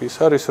ჭადრაკში ის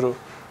არის, რომ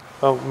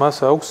მას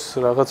აქვს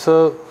რაღაცა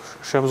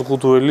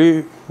შემზღუდველი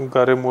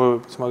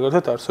გარემოებიც,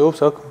 მაგალითად არსებობს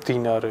აქ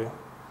მდინარე.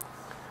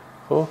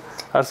 ხო?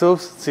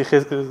 არსებობს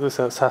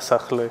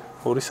სასახლე,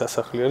 ორი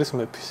სასახლე არის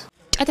მეფის.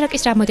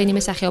 ჭადრაკის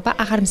რამოდენიმე სახეობა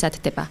აღარ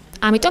მზადდება.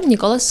 ამიტომ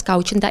ნიკოლოზს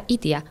გაუჩნდა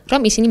იდეა,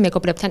 რომ ისინი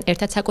მეგობრებთან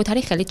ერთად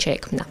საკუთარი ხელით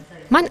შეექმნა.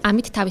 მან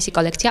ამით თავისი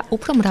კოლექცია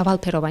უფრო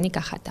მრავალფეროვანი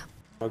გახადა.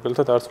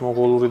 მაგალითად არც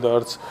მონღოლური და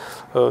არც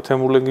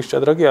თემურლენგის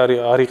ჭადრაკი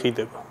არ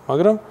იყიდება,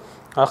 მაგრამ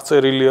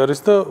აღწერილი არის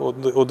და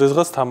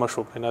ოდესღაც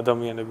თამაშობენ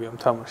ადამიანები ამ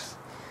თამაშს.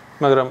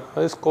 მაგრამ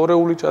ეს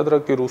კორეული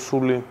ჭადრაკი,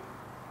 რუსული,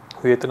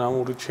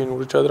 ვიეტნამური,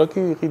 ჩინური ჭადრაკი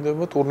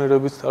იყიდება,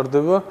 ტურნირებიც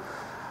ტარდება,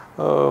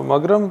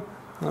 მაგრამ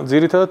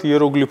ძირითადად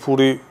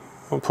იეროგლიფური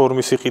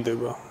ფორმის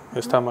იყიდება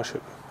ეს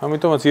თამაშები.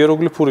 ამიტომაც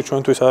იეროგლიფური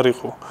ჩვენთვის არ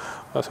იყო,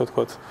 ასე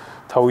ვთქვათ,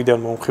 თავიდან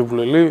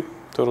მომხიბვლელი,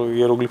 იმიტომ რომ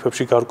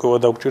იეროგლიფებში გარკვევა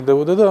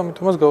დაგვჭირდებოდა და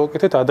ამიტომაც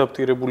გავაკეთეთ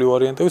ადაპტირებული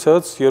ვარიანტები,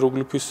 სადაც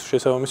იეროგლიფის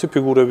შესაბამისი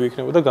ფიგურები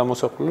იქნებოდა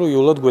გამოსახული, რომ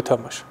იოლად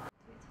გვეთამაშა.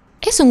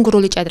 ეს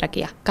უნგრული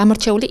ჭადრაკია,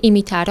 გამორჩეული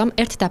იმითაა, რომ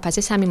ერთ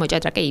დაფაზე 3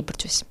 მოჭადრაკე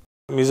იბრძვის.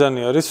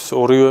 მიზანი არის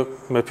ორივე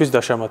მეფის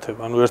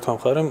დაშამათება, ანუ ერთმა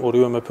მხარემ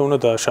ორივე მეფე უნდა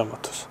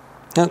დააშამათოს.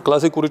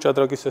 კლასიკური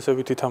ჭადრაკის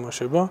წესებით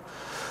ითამაშება,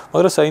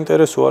 მაგრამ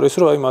საინტერესო არის,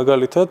 რომ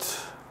მაგალითად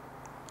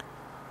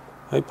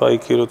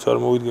პაიკი რო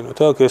წარმოვიდგინოთ,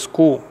 აქ ეს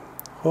კუ,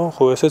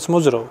 ხო, ესეც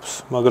მოძრაობს,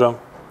 მაგრამ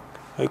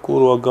კუ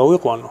რო აქ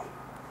გავიყვანო,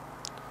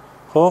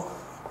 ხო,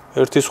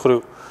 ერთის მხრივ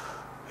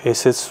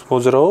ესეც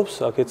მოძრაობს,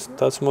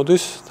 აქეთაც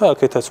მოდის და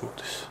აქეთაც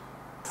მოდის.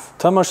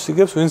 თამაშს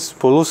იგებს, ვინც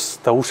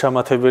ბოლოს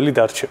დაუშამათებელი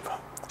დარჩება.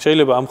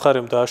 შეიძლება ამ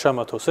მხარემ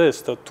დააშამათოს ეს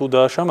და თუ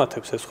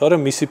დააშამათებს ეს მხარე,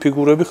 მისი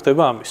ფიგურები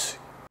ხდება ამისი.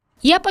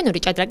 იაპონური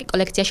ჭადრაკი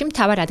კოლექციაში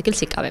მთავარ ადგილს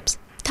იკავებს.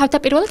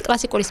 თავდაპირველად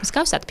კლასიკურის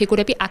მსგავსად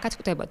ფიგურები აქაც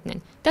ხვდებოდნენ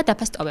და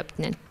დაფას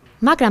ტოვებდნენ.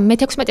 მაგრამ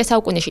მე-16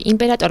 საუკუნეში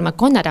იმპერატორმა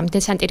გონარამ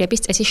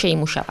დესანტირების წესი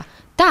შეიმუშავა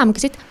და ამ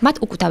გზით მათ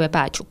უკვდავება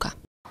აჩუქა.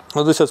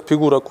 როდესაც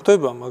ფიგურა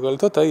კვდება,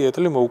 მაგალითად,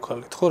 ეტლი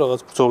მოუქალით, ხო,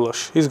 რაღაც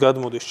ბრძოლაში. ის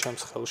გადმოდის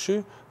ჩემს ხელში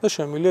და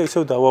შემიძლია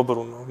ისევ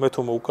დავაბრუნო. მე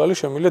თუ მოუქალი,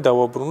 შემიძლია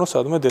დავაბრუნო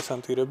სადმე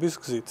დესანტირების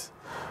გზით.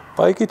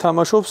 პაიკი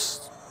თამაშობს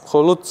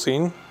მხოლოდ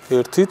წინ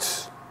ერთით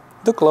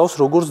და კლავს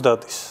როგორც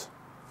დადის.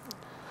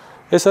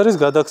 ეს არის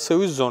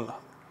გადაქცევის ზონა.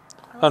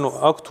 ანუ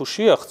აქ თუ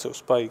შეახცევს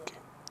პაიკი,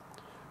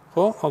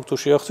 ხო, აქ თუ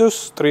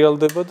შეახცევს,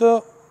 ტრიალდება და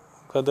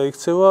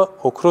გადაიქცევა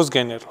ოქროს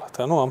გენერლად,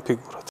 ანუ ამ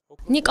ფიგურად.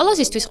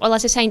 ნიკოლოზისთვის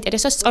ყველაზე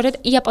საინტერესო სწორედ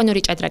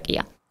იაპონური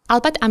ჭადრაკია.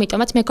 ალბათ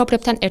ამიტომაც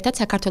მეგობრებთან ერთად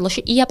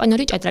საქართველოში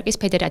იაპონური ჭადრაკის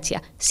ფედერაცია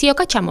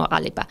სიოგა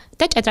ჩამოაყალიბა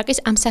და ჭადრაკის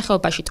ამ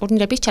სახეობაში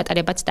ტურნირების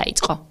ჩატარებაც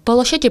დაიწყო.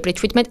 ბოლო შეჯიბრი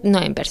 17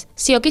 ნოემბერს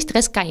სიოგის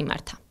დღეს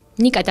გაიმართა.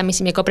 ნიკა და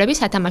მისი მეგობრები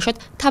სათამაშოდ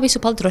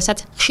თავისუფალ დროსაც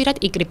ხშირად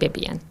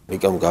იგრიბებიან.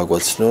 ნიკამ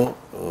გაგვაცნო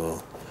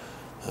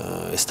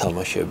ეს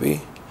თამაშები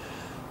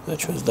და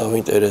ჩვენს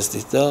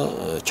დავინტერესდით და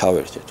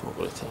ჩავერთეთ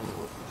მოკლედ ამ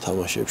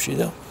თამაშებში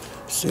და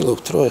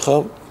ვცდილობთ რომ ეხა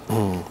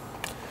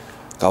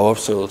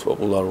გავავრცელოთ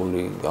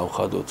პოპულარული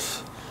გავხადოთ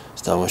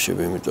ეს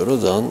თამაშები, იმიტომ რომ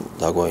ძალიან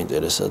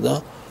დაგვაინტერესა და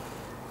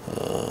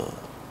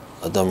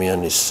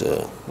ადამიანის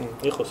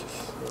იყოს ეს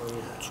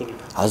ცული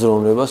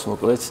აზროვნებას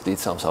მოკლედ დიდ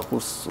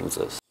სამსახურს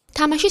უწევს.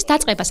 თამაშის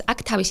დაწყებას აქ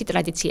თავისი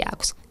ტრადიცია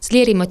აქვს.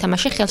 ძლიერი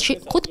მოთამაშე ხელში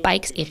 5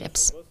 პაიკს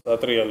იღებს.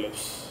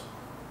 ატრიალებს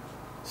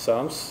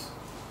სამს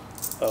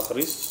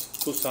აღრის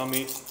თუ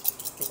 3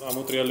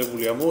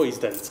 ამოტრიალებული ამოა ის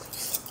დაიწყებს.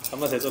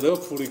 ამას ეწოდება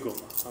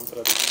ფურიგომა ამ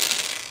ტრადიციას.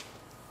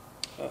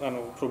 ანუ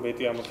უფრო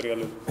მეტი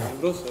ამოტრიალებული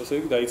დროს ესე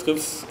იგი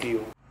დაიწყებს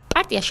გიო.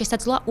 პარტია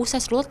შესაძლოა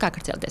უსასრულოდ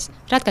გაგრძელდეს,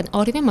 რადგან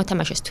ორივე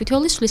მოთამაშეს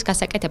თითოეული სulis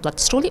გასაკეთებლად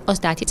სრული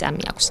 30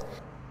 წამი აქვს.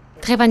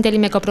 დღევანდელი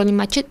მეგობრული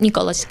მატჩი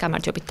ნიკოლოზის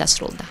გამარჯვებით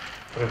დასრულდა.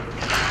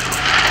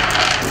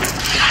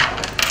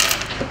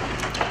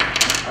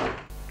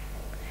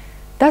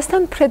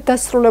 დასთან ფრედ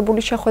დასრულებული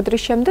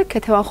შეხვედრის შემდეგ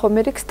ქეთევან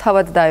ხომერიქს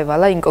თავად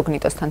დაევალა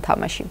ინკოგნიტოსთან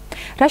თამაში.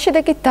 რა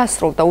შედეგით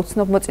დასრულდა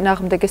უცნობ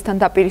მოწინააღმდეგესთან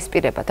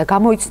დაპირისპირება და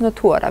გამოიცნო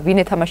თუ არა ვინ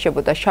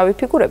ეთამაშებოდა შავი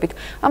ფიგურებით,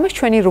 ამას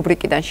ჩვენი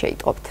რუბრიკიდან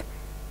შეიტყობთ.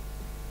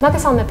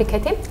 მოგესალმები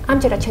ქეთი,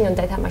 ამჯერად შენ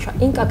უნდა ეთამაშო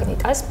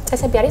ინკოგნიტოს,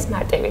 წესები არის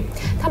მარტივი.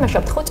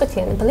 თამაშობთ 5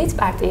 წუთიან ბლიც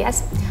პარტიას.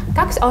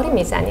 გაქვს ორი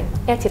მიზანი.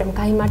 ერთი რომ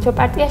გაიმარჯვო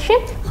პარტიაში,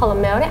 ხოლო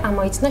მეორე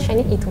ამოიცნო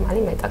შენი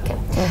იდუმალი მეტოქე.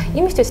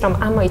 იმისთვის რომ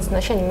ამოიცნო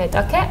შენი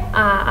მეტოქე,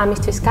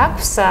 ამისთვის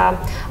გაქვს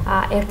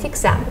ერთი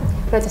გზა.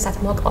 როდესაც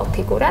მოკლავ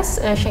ფიგურას,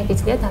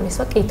 შეგიძლია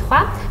დამისვა კითხვა,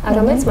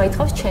 რომელიც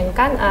მოითხოვს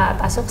ჩვენგან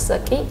პასუხს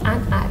კი ან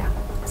არა.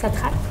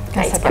 სათხარ?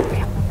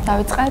 გასაგებია.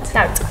 დავიწყეთ?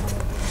 დავიწყეთ.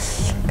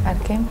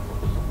 კარგი.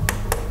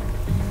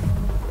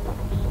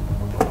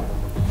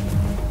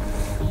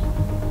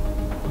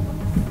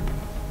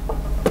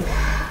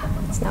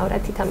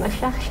 ნაურად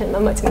ითამაშა შენმა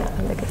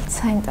მოწინააღმდეგეს.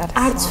 საინტერესო.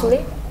 არცული.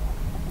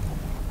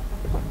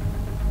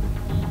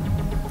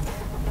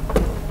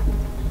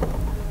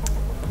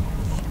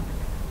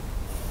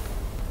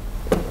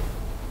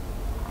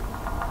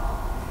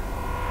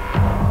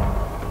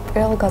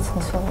 პირველ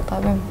გაცნას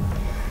ველოდები.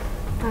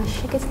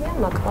 შეგიძლია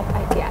მოკლა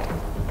პაიკი არა.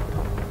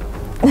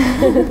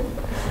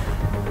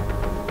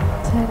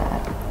 წერა.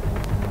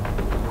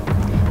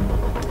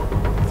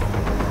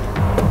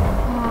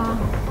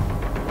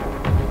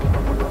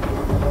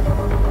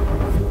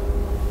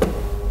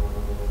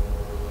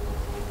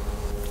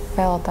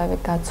 ველოდები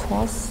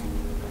გაცვლას.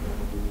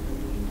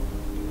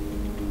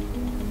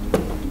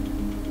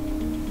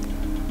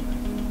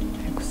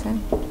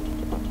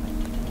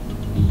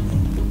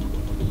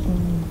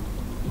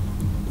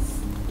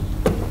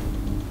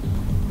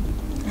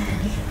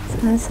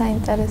 ძალიან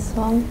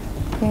საინტერესოა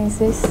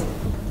პრინცის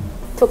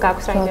თუ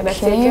გაქვს რაიმე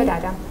ვერსია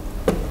რა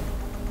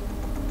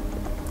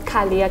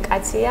ქალია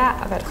კაცია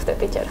აღარ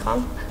ხვდები ჯერ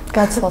ხომ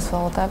გაცლას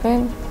ველოდები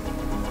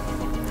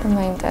და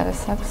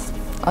მაინტერესებს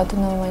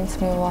ოდნავ მაინც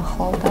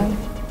მივუახლოვდა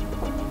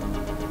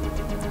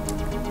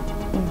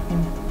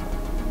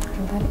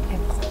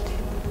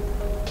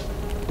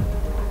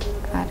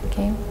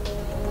კარგი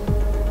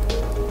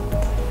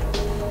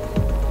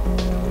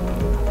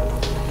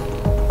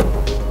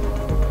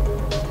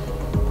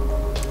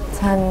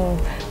ძალიან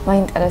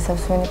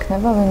მაინტერესებს ვინ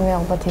იქნება ვინმე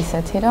ალბათ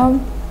ისეთი რომ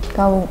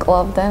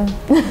გავუმკლავდე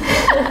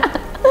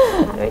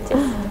არ ვიცი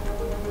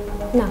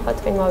ნახოთ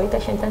ვინ მოვიდა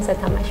შენთან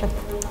სათამაშოთ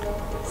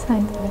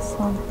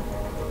საინტერესოა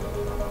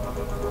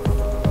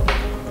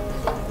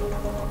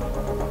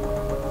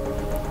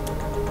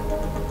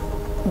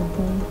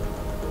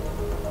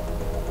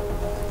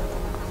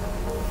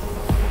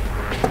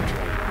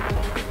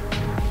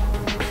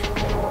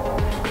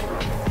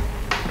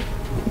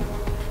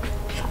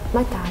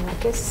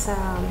მათანაკეს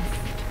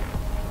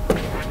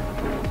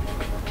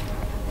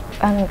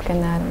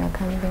ამგენ არ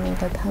მაგან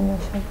და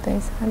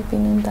თამაშობდეს ან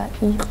ვინ უნდა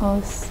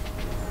იყოს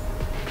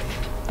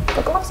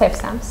გკლავს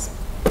F3-ს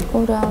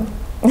ურა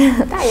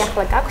და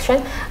ახლა გაქვს შენ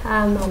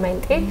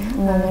მომენტი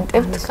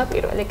თქვა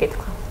პირველი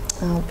კითხვა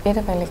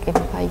პირველი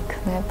კითხვა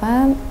იქნება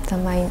და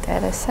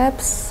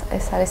მაინტერესებს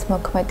ეს არის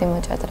მოქმედი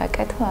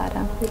მოჭადრაკე თუ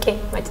არა კი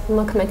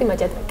მოქმედი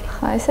მოჭადრაკე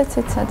ხა ესეც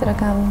იცად რა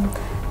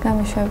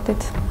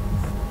გამიშვებდით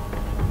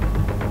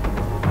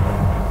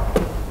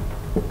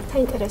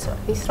საინტერესოა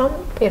ის რომ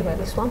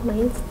პირველი სვლა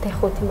მაინც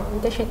D5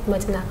 მოვიდა შენ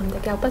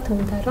მოწინააღმდეგე ალბათ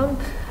უნდა რომ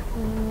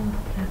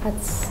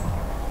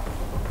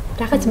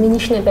რაღაც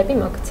მინიშნებები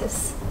მოგცეს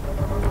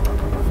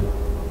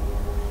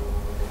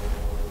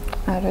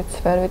არ ვიცი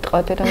ვერ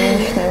ვიტყოდი რომ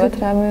მინიშნებად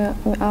რამე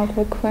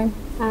აღვიქვე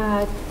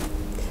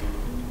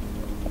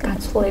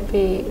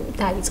გაცვლები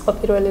დაიწყო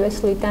პირველივე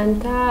სვლიდან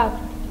და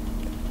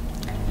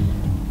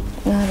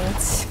არ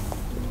ვიცი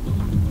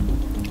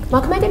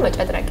მოქმედი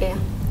მოჭადრაკეა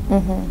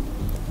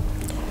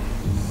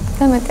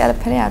და მეტი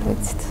არაფერი არ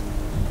ვიცით.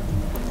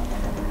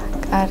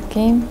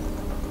 კარგი.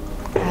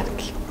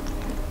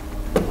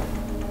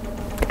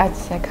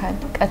 კაცია.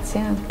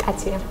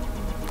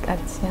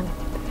 კაცია.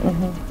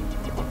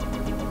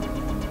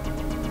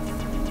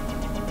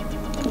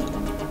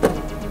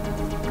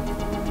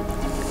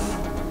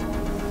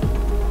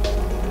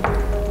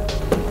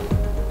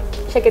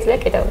 შეგიძლია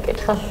კიდევ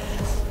ვკითხო.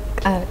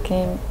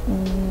 კარგი.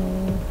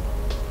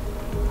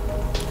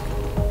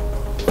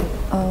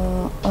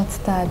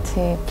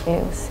 30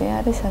 პლუსი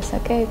არის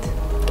ასაკით?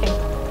 კი.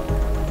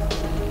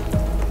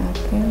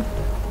 კარგი.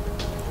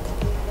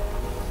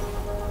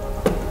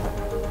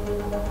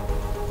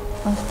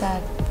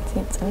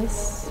 30 წლის.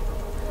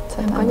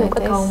 მგონი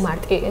უკვე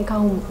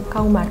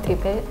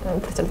გაუმარტივე,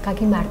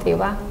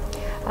 გაგიმარტივა.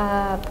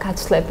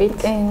 გაცვლებით.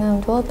 კი,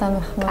 ნამდვილად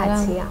დამეხმარა.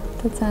 კაცია.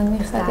 და ძალიან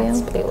მიხარია. 30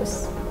 პლუს.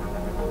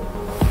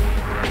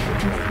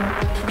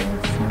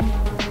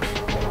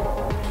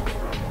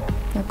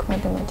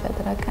 მოქმედი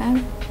მოჭადრაკე.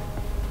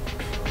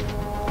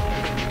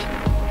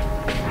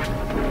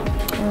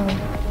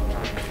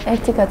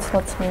 ერთი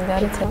გაცვლაც მინდა,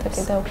 არის ცოტა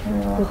კიდევ უფრო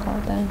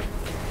მოვახავდა.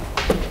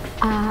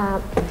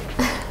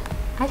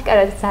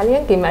 აშკარად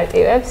ძალიან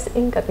გიმარტივებს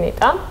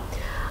ინკოგნიტო.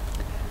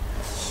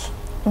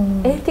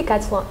 ერთი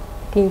გაცვლა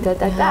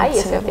გინდოდა და აი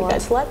ეს ერთი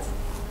გაცვლაც.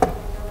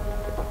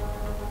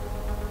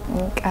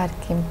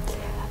 კარგი.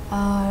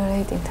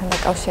 რეიტინგთან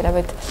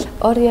დაკავშირებით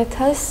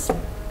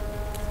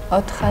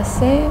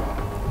 2400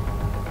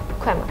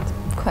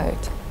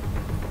 ქვევით.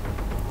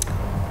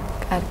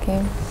 კარგი.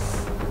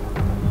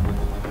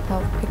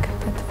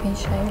 დავფიქრეთ ვინ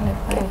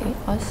შეიძლება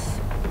იყოს.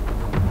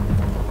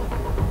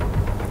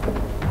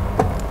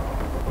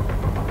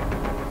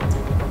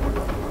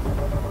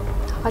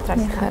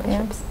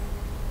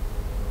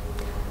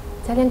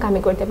 ძალიან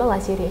გამიგვერდება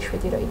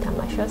ლაზერიაშვილი რო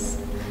ითამაშოს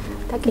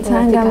და კიდევ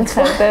ერთი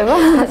გამიხარდება.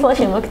 გაცვლა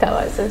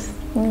შემოგთავაზოს.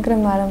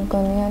 მაგრამ არ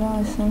მგონია რომ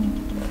ესე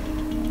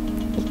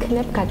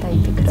იქნებ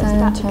გადაიფიქროს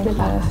და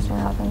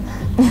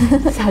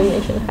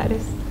ძალიან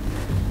შეხარეს.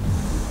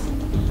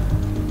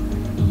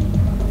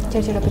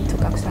 ჯერჯერობით თუ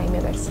გაქვს რაიმე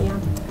ვერსია?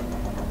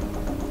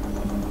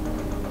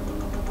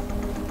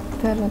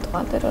 ვერ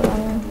ვიტყვი რომ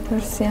რაიმე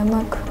ვერსია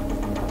მაქვს.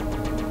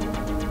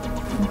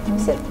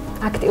 ისე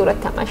აქტიურად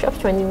თამაშობ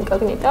ჩვენ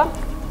ინკოგნიტო.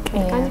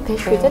 კან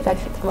D7-ზე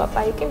დაშეთქვა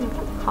პაიკი,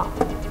 ხო.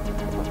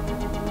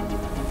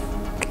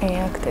 კი,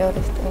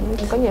 აქტიური სტილი.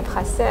 მგონი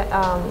F5-ზე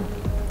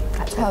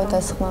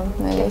თავდასხმა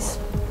მელის.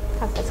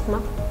 თავდასხმა.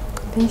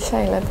 ვინ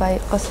შეიძლება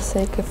იყოს ესე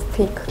იგი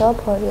ვფიქრობ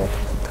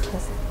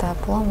 2004-ზე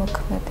დაბლა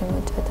მოქმედი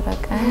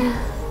მოჭადრაკე.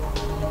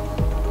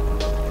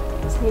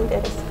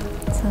 საინტერესო.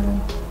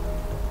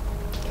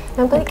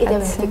 მგონი კიდევ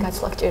ერთი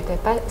გაცვლა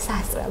გჭირდება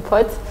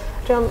სასწრაფოდ,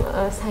 რომ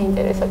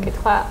საინტერესო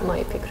კითხვა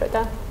მოიფიქრო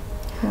და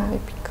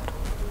მოიფიქრო.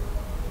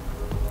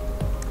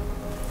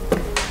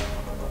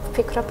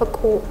 ფიქრობ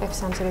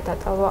F3-ზე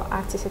დატოვო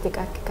არც ისეთი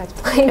კარგი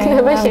გაცვლა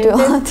იქნება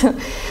შენთვის.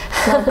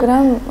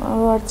 მაგრამ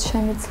ვარც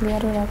შემიძლია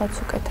რომ რაღაც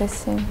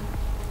უკეთესი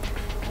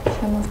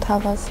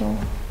შემოვთავაზო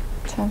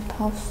ჩემ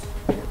თავს.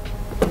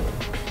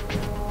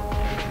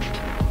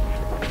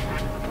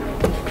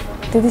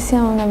 დიდი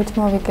სიამოვნებით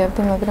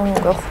მოვიგებდი, მაგრამ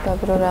უკვე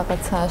ხვდები, რომ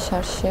რაღაცა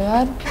შარში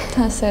ვარ,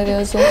 თან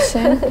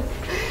სერიოზულში.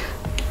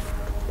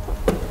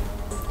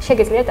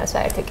 შეგიძლიათ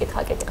ასე ერთი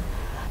კითხვა კიდე.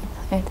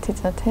 ერთი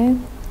წუთი.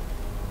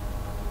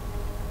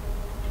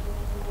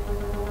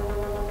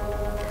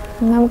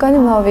 მამგანი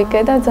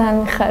მოვიგე და ძალიან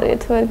მიხარია,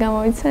 თუ ვერ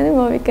გამოვიცანი,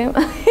 მოვიგე.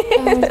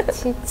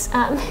 ერთი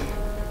წამი.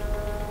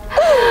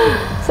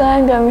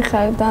 ძალიან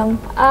გამიხარდა.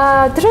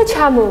 დრო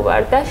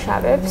ჩამოვარდა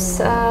შავებს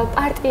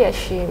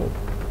პარტიაში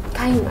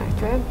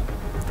გაიმარჯვე.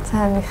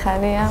 ძალიან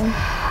მიხარია.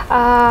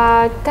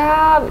 და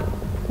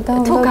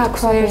თუ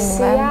გაქვს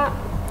ვერსია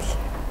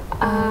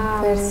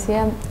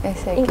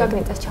ესე იგი.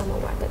 ინკოგნიტას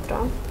ჩამოვარდა დრო.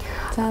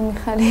 ძალიან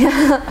მიხარია.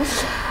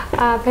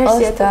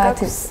 ვერსია თუ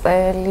გაქვს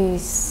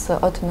წლის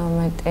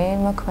 19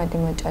 მოქმედი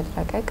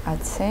მოჭადრაკე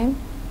კაცი.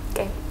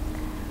 კი.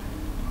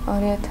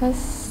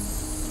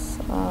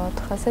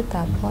 2004-ზე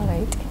დაბლა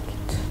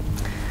რეიტინგით.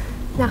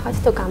 ნახოთ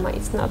თუ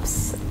გამოიცნობს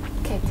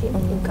კეთი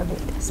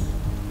ინკოგნიტას.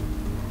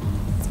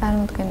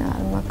 წარმოდგენა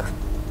არ მაქვს.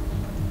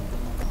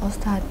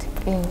 30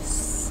 პლუს.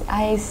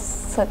 აი ეს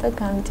ცოტა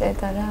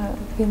გამჭედა რა,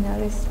 ვინ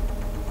არის?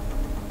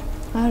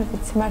 არ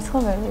ვიცი, მართლა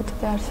ვერ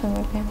ვიტყვი, არ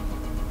შემეგე.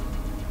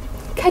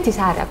 კეთის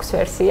არ აქვს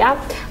ვერსია.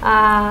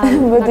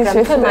 მაგრამ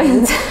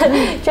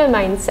ჩვენ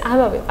მაინც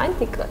ამოვიყვანთ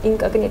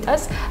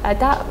ინკოგნიტოს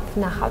და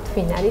ნახავთ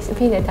ვინ არის,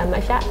 ვინ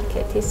ეთამაშა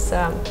კეთის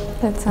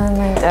ძალიან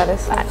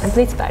მაინტერესებს.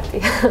 ბლიც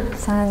პარტია.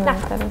 ძალიან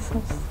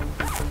მაინტერესებს.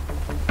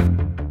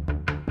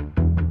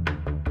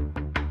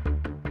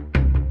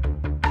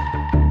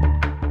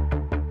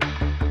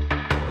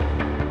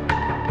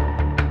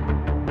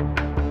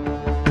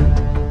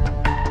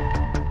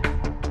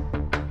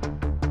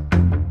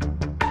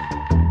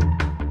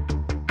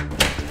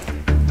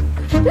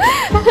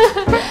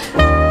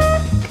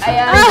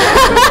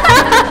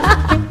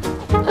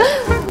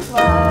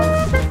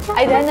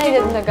 აი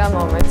დანაირად უნდა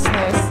გამომეცნო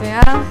ესე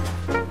რა.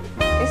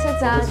 ისე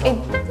ძალიან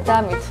კი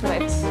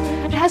დამithmet.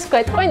 რას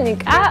გვეტყვი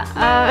ნიკა?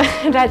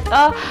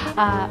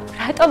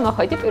 რატო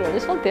მოხვედი პირველი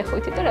სულ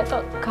დეხვითი და რატო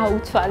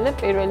გაუცვალე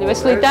პირველივე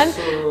სლიდან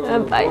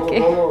პაიკი?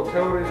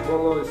 თეორიის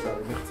ბოლო ეს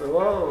არის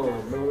მიღწევა,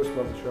 მეორე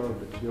სლაიდი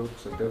შევავდეთ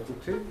 4-ზე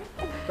დეხვითი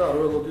და არ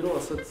ველოდი რომ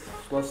ასეთ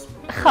სლას.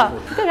 ხო,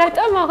 და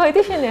რატო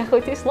მოხვედი შენ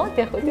ეხვითი სლად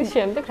დეხვითის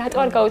შემდეგ? რატო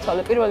არ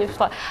გაუცვალე პირველი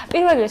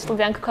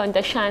სლიდან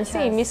გქონდა შანსი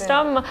იმის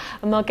რომ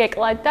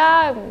მოგეკლა და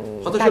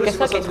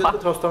დაგესვა კითხვა?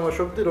 თავს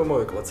თამაშობდი რომ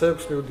მოეკლა, C6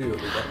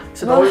 მივდიოდი და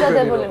ისე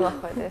დავიშვებული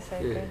მოხვედი ესე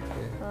იგი.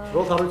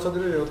 რო არ ვიცოდი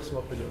რომ 4-ს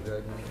მოხვედი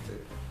აი მაგაზე.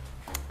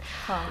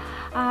 ხო.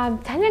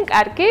 ძალიან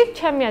კარგი,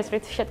 ჩემი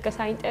აზრით შედგა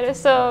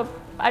საინტერესო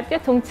პარტია,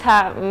 თუმცა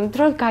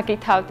დრო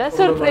გაგითავდა,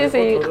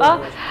 სურპრიზი იყო.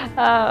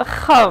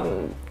 ხო.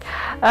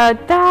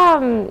 და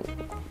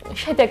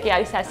შედეგი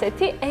არის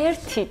ასეთი,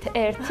 ერთი,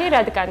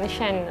 რადგან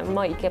შენ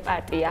მოიგე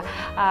პარტია,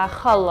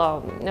 ხოლო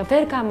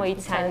ვერ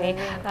გამოიცანი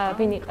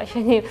ვინ იყო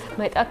შენი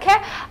მეტოქე,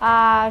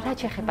 რაც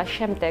ეხება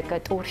შემდეგ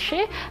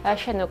ტურში,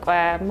 შენ უკვე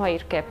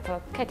მოირგებ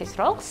კეთის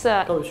როლს.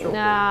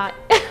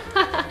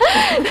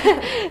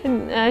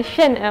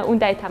 შენ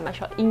უნდა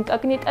ეთამაშო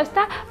ინკოგნიტოს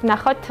და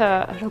ვნახოთ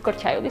როგორ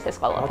ჩაივლის ეს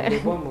ყველაფერი.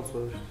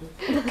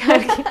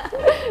 კარგი.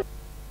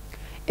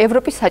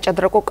 ევროპის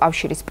საჭადრაკო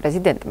კავშირის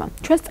პრეზიდენტმა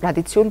ჩვენს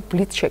ტრადიციულ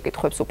ბლიც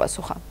შეკითხვებს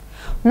უპასუხა.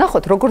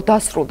 ვნახოთ, როგორ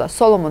დასრულდა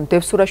სოლომონ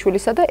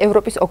დევსურაშვილისა და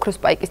ევროპის ოქროს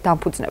პაიკის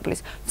დამფუძნებლის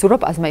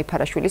ზურაბ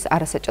აზმაიფარაშვილის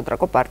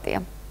არასაჭადრაკო პარტია.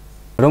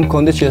 რომ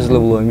გქონდეთ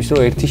შესაძლებლობა იმის,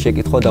 რომ ერთი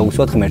შეკითხვა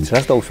დაუსვათ ღმერთს,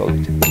 რას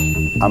დაუსვავთ?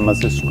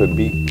 ამაზე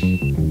სხვები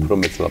უფრო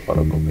მეც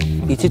ლაპარაკობენ.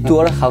 იცით თუ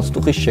არა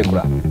ხალხსტუხის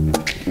შეკვრა?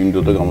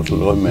 მინდოდა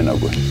გამოსულიყო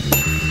მენაგვე.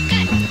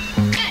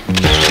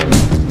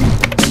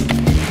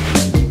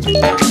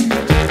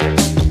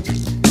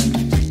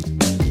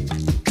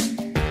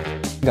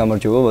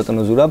 გამარჯობა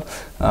ბატონო ზურაბ.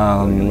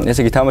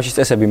 ესე იგი თამაშის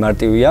წესები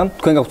მარტივია.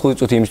 თქვენ გაქვთ 5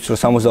 წუთი იმისთვის, რომ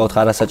 64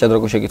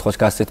 არასაჭადრაკო შეკითხვას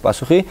გასცეთ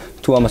პასუხი.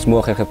 თუ ამას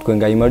მოახერხებთ, თქვენ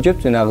გაიმარჯვებთ,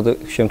 წინააღმდეგ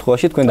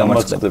შემთხვევაში თქვენ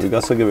დამარცხდებთ.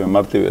 გასაგებია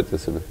მარტივია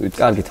წესები.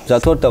 კარგით,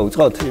 მზად ვართ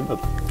დავიწყოთ?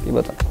 კი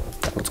ბატონო.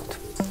 დავიწყოთ.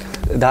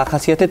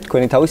 დაახასიათეთ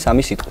თქვენი თავი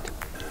 3 სიტყვით.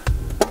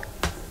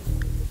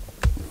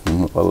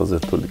 ყველაზე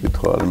რთული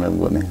კითხვა არის მე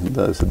მგონი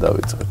და ესე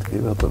დავიწყეთ. კი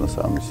ბატონო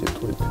 3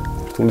 სიტყვით.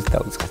 რთულით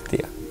დავიწყეთ,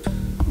 დიახ.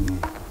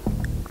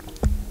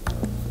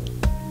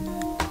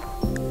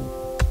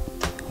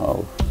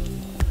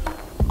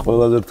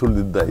 ყველაზე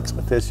რთული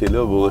დაიწყეთ. ეს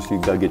შეიძლება ბოლოში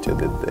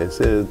გაგეჭედეთ.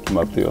 ესე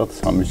მარტივად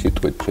 3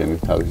 სიტყვით ჩემი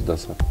თავის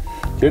დასახ.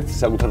 ერთი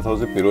საკუთარ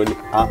თავზე პირველი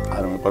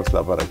არ მეყარს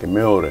ლაპარაკი.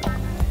 მეორე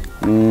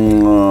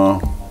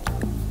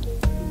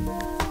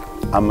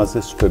ამაზე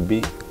სხვები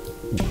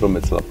უფრო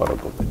მეც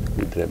ლაპარაკობენ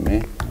ვიდრე მე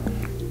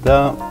და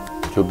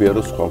ჯობია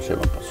რომ სხვა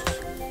შემაპასოს.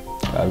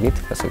 კარგით,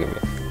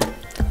 გასაგებია.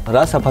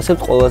 რას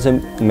აფასებთ ყველაზე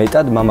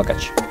მეტად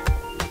მამაკაცში?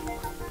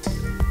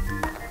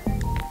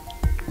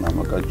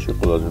 მამაკაცში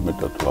ყველაზე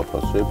მეტად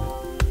ვაფასებ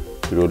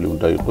პირველი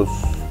უნდა იყოს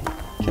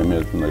ჩემი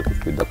აზრით უნდა იყოს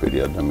პირდაპირი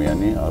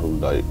ადამიანი, არ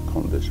უნდა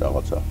იქონდეს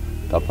რაღაცა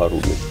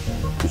დაფარული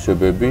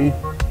თვისებები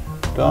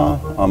და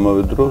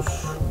ამავე დროს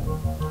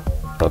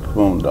რა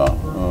თქმა უნდა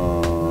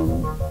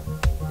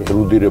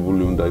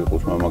ერუდირებული უნდა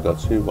იყოს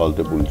მამაკაცი,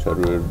 ვალდებული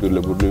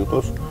ერუდირებული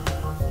იყოს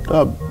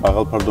და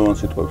აღალფარდოვან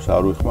სიტყვებს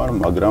არ ვიხმარ,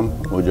 მაგრამ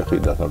ოჯახი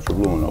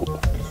დასარჩებლო უნდა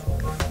უყურდეს.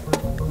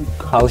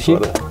 ხალში?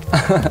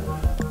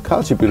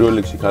 ხალში პირველ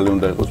რიგში ხალი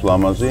უნდა იყოს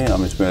ლამაზი,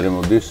 ამის მერე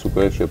მოდის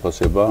უკვე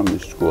შეფასება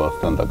მის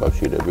ჯგუფთან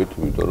დაკავშირებით,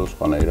 იმიტომ რომ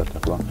სხვანაირად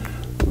ახლა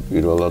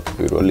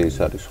პირველი ის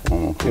არის ხო,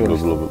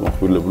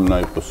 მოხვილებული უნდა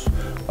იყოს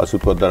ასე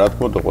ვთქვათ და რა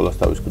თქმა უნდა ყოველას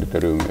თავის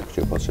კრიტერიუმი აქვს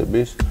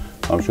შეფასების.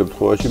 ამ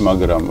შემთხვევაში,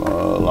 მაგრამ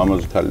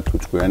ლამაზი ხალი თუ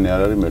ჭკვიანი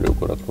არ არის, მე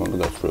უკვე რა თქმა უნდა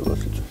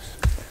გასწრებას იწვევს.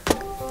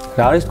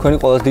 რა არის თქვენი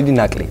ყველაზე დიდი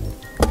ნაკლი?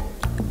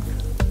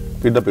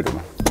 პირდაპირ.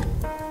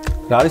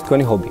 რა არის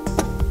თქვენი ჰობი?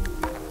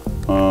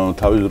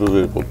 თავის დროზე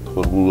იყო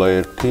ფორმულა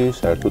 1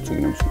 საერთო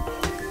წიგნების მითხრა.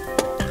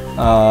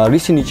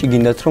 რისი ნიჭი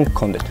გინდათ რომ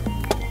გქონდეთ?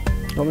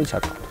 რომელიც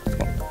არ გქონდეთ,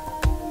 თქო.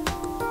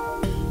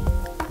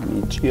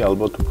 ნიჭი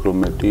ალბათ უფრო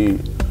მეტი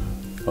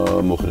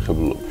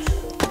მოხერხებულობის.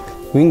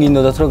 ვინ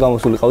გინდათ რომ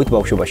გამოსულიყავით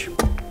ბავშვობაში?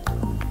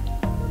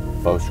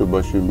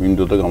 ბავშვობაში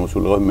მინდოდა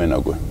გამოსულიყავი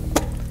მენაგვე.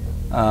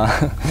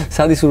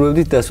 სად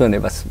ისურვებდით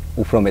დასვენებას?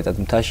 უფრო მეტად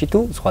მთაში თუ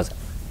ზღვაზე?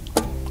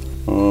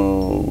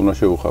 უნდა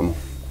შევუხამო.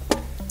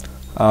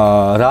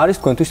 რა არის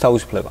თქვენთვის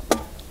თავისუფლება?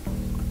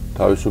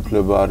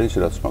 თავისუფლება არის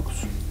რაც მაქვს.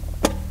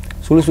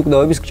 სულის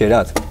უკვდავების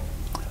გჯერათ?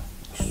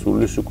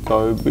 სულის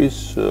უკვდავების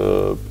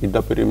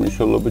პირდაპირ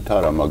მნიშვნელობით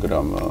არა,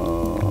 მაგრამ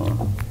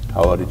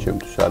თავარი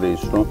ჩემთვის არის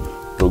ის, რომ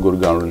როგორ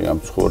განვლი ამ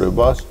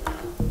ცხოვრებას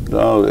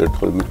და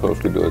ერთხელ მithავს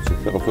კიდევ ერთ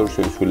შეხედავს, რომ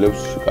შენ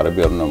შვილებს კარები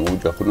არ უნდა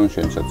მოუჯახუნონ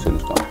შენსაც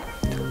ცელის გამო.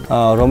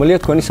 რომელია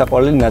თქვენი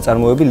საყვარელი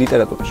ნაწარმოები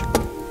ლიტერატურაში?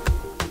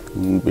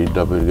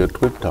 პირდაპირ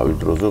გეტყვით, თავის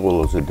დროზე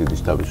ყველაზე დიდი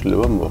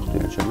თავისუფლება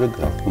მოახდინა შემდეგ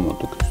გრაფ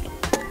მონტე-კრისტო.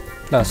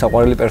 და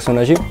საყვარელი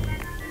პერსონაჟი?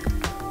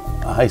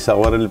 აი,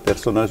 საყვარელი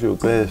პერსონაჟი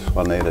უკვე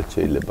სხვანაირად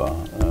შეიძლება.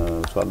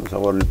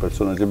 საყვარელი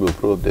პერსონაჟები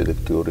უფრო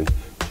დეტექტიური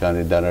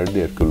ჟანრიდან არის და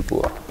ერკյուლ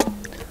პუარო.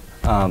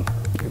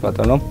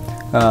 ბატონო,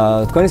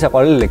 თქვენი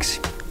საყვარელი ლექსი?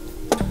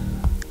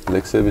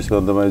 ლექსების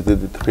მანდამაის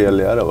დიდი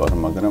ტრიალი არა ვარ,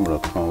 მაგრამ რა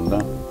თქმა უნდა,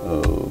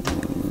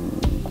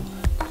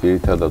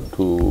 ძირითადად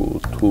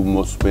თუ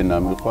მოსმენა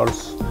მიყვარს,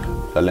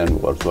 ძალიან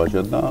მიყვარს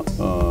ვაჟა და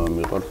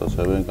მიყვარს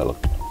ასევე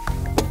გალაქტიკა.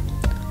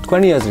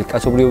 თქვენი აზრით,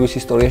 კაცობრიობის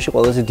ისტორიაში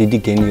ყველაზე დიდი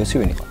გენიოსი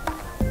ვინ იყო?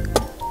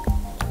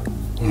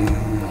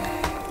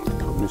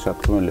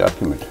 საქმელი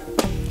არქიმედი.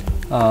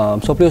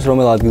 მსოფლიოს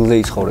რომელ ადგილზე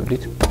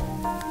იცხოვრებდით?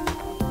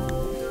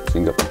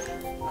 სინგაპურში.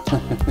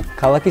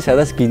 ქალაქი,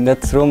 სადაც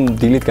გინდათ რომ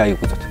დილით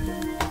გაიღვიძოთ?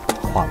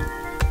 ხვალ.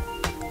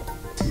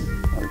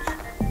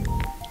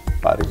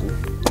 პარიზი.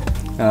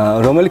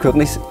 რომელი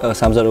ქვეყნის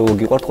სამზარეულო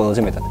გიყვართ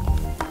ყველაზე მეტად?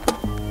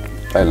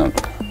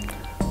 ტაილანდი.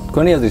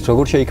 თქვენი აზრით,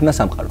 როგორ შეიქმნა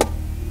სამყარო?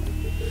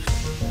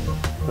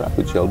 რა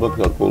ვიცი, ალბათ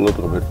გარკვეულად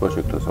ღმერთმა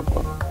შექმნა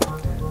სამყარო.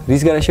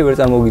 რის გარეშე ვერ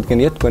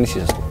წარმოგიდგენიათ თქვენი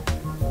სიცოცხლე?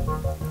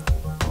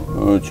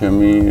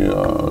 ჩემი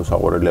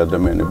საყვარელი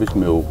ადამიანების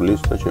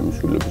მეუღლის და ჩემი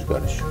შვილების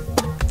გარეშე.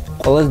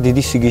 ყველაზე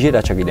დიდი სიგიჟე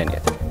რა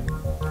ჩაგიდენიათ?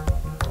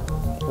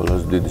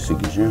 ყველაზე დიდი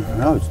სიგიჟე?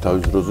 რა ვიცი,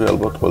 თავის დროზე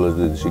ალბათ ყველაზე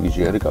დიდი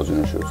სიგიჟე არის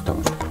კაზინოში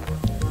თამაში.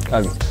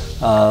 კარგი.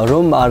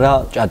 რომ არა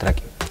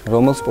ჭადრაკი.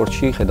 რომელ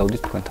სპორტში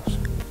ხედავდით თქვენ თავს?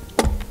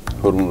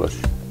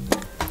 ფორმულაში.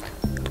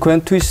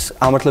 თქვენთვის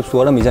ამართლებს თუ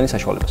არა მიზანის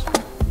საშუალებას?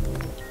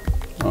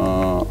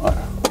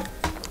 არა.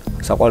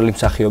 საყვარელი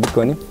მსახიობი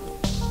თქვენი?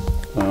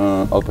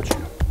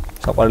 ალპაჩინო.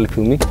 საყვარელი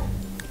ფილმი?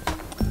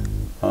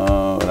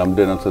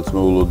 რამდენადაც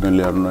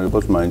მოულოდნელი არ უნდა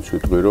იყოს, მაინც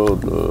ვიტყვი, რომ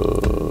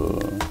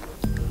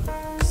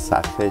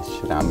სახე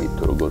შრამით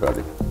როგორ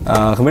არის.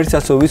 ღმერთს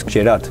აცოვის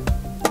გჯერათ?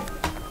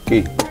 კი.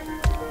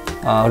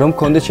 რომ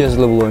გქონდეთ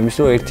შესაძლებლობა იმის,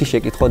 რომ ერთი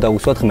შეკითხვა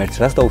დაუსვათ ღმერთს,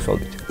 რას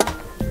დაუსვავდით?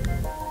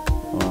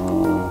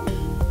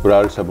 რა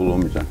არის საბოლოო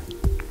მიზანი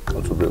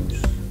კაცობრიობის?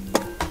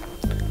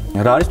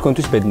 რა არის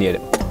თქვენთვის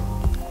ბედნიერება?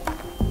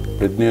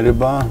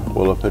 ბედნიერება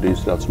ყველაფერი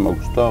ის რაც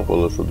მაქვს და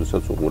ყველას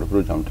როდესაც უყურებ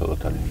რომ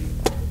ჯანმრთელად არის.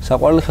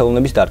 საყვარელი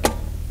ხელოვნების დარგი?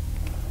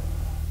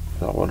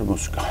 საყვარელი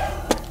მუსიკა.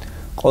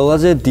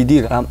 ყველაზე დიდი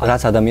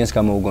რაც ადამიანს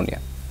გამოუგონია?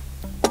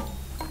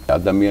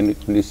 ადამიანი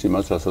ქმნის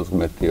იმას, რასაც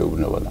ღმერთი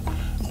ეუბნება და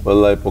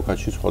ყველა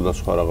ეპოქაში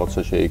სხვადასხვა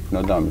რაღაცა შეიქმნა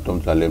და ამიტომ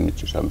ძალიან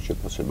მიჭირს ამის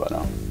შეფასება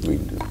რა.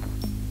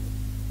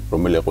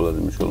 რომელია ყველაზე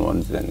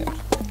მნიშვნელოვანი ძალიან.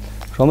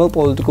 რომელ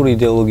პოლიტიკურ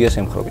იდეოლოგიას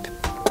ემხრობით?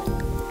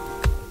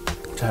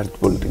 საერთო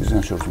პოლიტიკის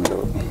შორს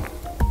მიდევარ.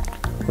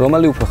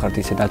 რომელი უფრო ხართ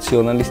ისე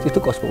ნაციონალისტი თუ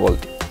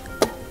კოსმოპოლიტი?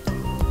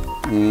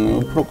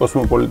 უფრო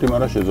კოსმოპოლიტი,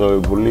 მაგრამ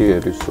შეზავებული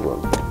ერის ვარ.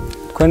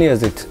 თქვენი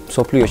აზრით,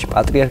 სოფლიოში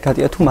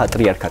პატრიარქატია თუ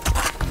მატრიარქატი?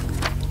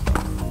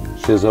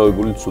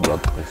 შეზავებული ცუდად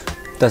დღეს.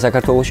 და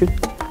საქართველოში?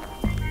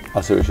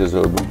 ასევე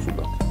შეზავებული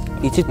ცუდად.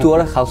 იცით თუ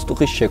არა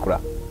ხალხსტუხის შეკვრა?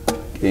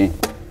 კი.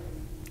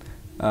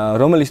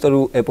 რომელ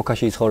ისტორიულ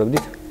ეპოქაში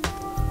იცხოვრებდით?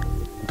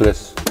 დღეს.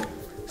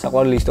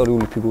 საყვარელი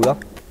ისტორიული ფიგურა?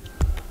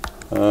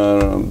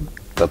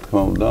 რა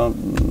თქმა უნდა,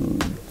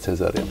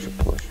 ცეზარი ამ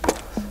შემთხვევაში.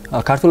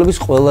 ქართველების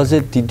ყველაზე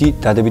დიდი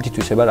დადებითი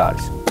თვისება რა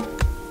არის?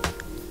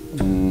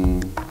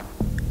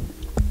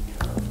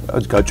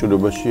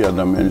 გაჭირვებაში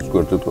ადამიანის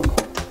გვერდეთონა.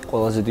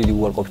 ყველაზე დიდი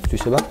უარყოფითი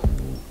თვისება?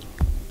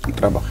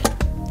 ტრაბახი.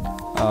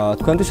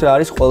 თქვენთვის რა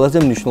არის ყველაზე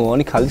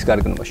მნიშვნელოვანი ქალის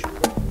გარეგნობაში?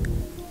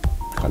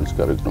 ქალის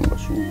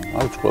გარეგნობაში?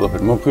 არ ვიცი,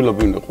 ყველაფერი.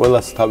 მომხილობინე,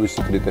 ყველას თავისი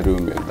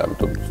კრიტერიუმი აქვს,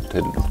 ამიტომ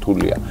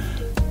რთულია.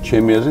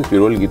 ჩემი აზრით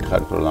პირველი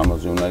გითხარით რომ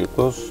ამაზე უნდა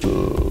იყოს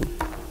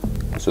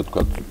ასე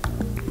ვთქვათ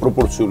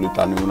პროპორციული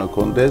ტანი უნდა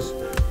კონდეს,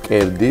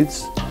 კერდიც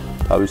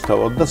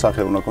თავისთავად და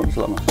სახე უნდა კონდეს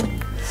ლამაზი.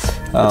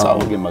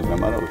 წავაგე მაგრამ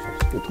არა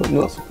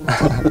უცებს.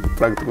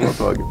 პრაქტიკულად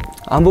ვაგე.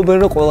 ამბობენ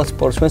რომ ყველა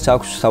სპორტსმენს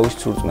აქვს თავისი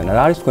ცურწმენა.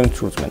 რა არის თქვენი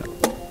ცურწმენა?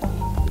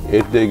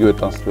 ერთ და იგივე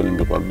ტანსწრელი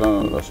მიყვარდა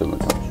ასე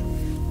მოწამს.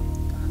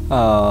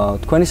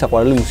 თქვენი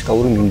საყვარელი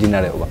მუსიკალური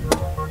მიმდინარეობა?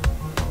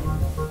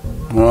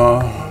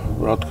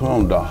 რა თქმა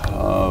უნდა,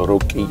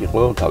 როკი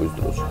იყო თავის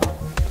დროს.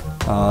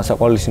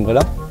 საყვარელი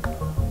სიმღერა?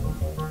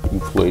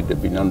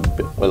 Floydები ან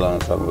ყველა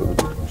ნაწარმოები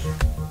თითქმის.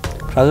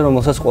 ფრაზა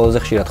რომელსაც ყველაზე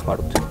ხშირად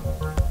ხმარობთ?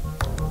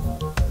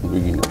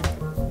 ვიგინო.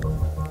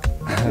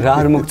 რა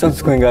არ მოგწონთ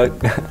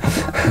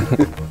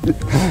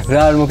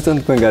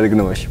თქვენ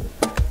გარეგნობაში?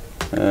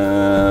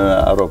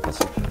 არ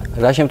ვაფასებ.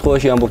 რა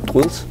შემთხვევაში ამბობთ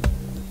ტყუილს?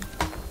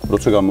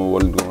 როცა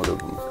გამოუვალი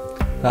მდგომარეობა.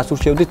 რას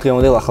ურჩევდით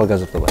დღევანდელ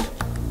ახალგაზრდობას?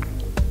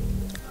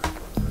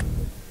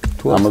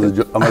 ამაზე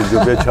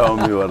ჯობია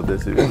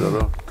ჩავმივარდეს, იმიტომ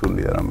რომ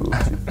რთული არ ამბობთ.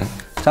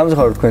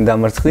 სამწუხაროდ თქვენ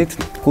დამარცხდით,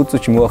 5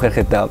 წუთში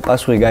მოახერხეთ და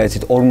პასუხი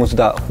გაეცით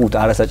 45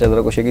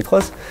 არასაჭადრაკო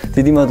შეკითხვას.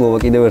 დიდი მადლობა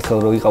კიდევ ერთხელ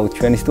რომ იყავით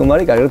ჩვენი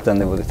სტუმარი, კარგად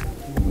ბრძანდებოდეთ.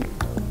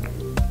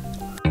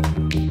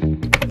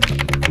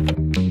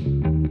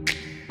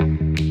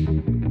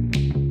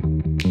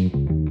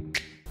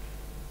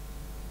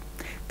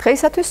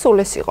 დღეისათვის სულ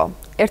ეს იყო.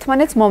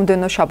 ერთმანეთს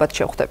მომდევნო შაბათს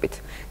შევხვდებით.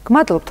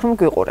 გმადლობთ რომ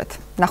გვიყურეთ.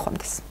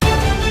 ნახვამდის.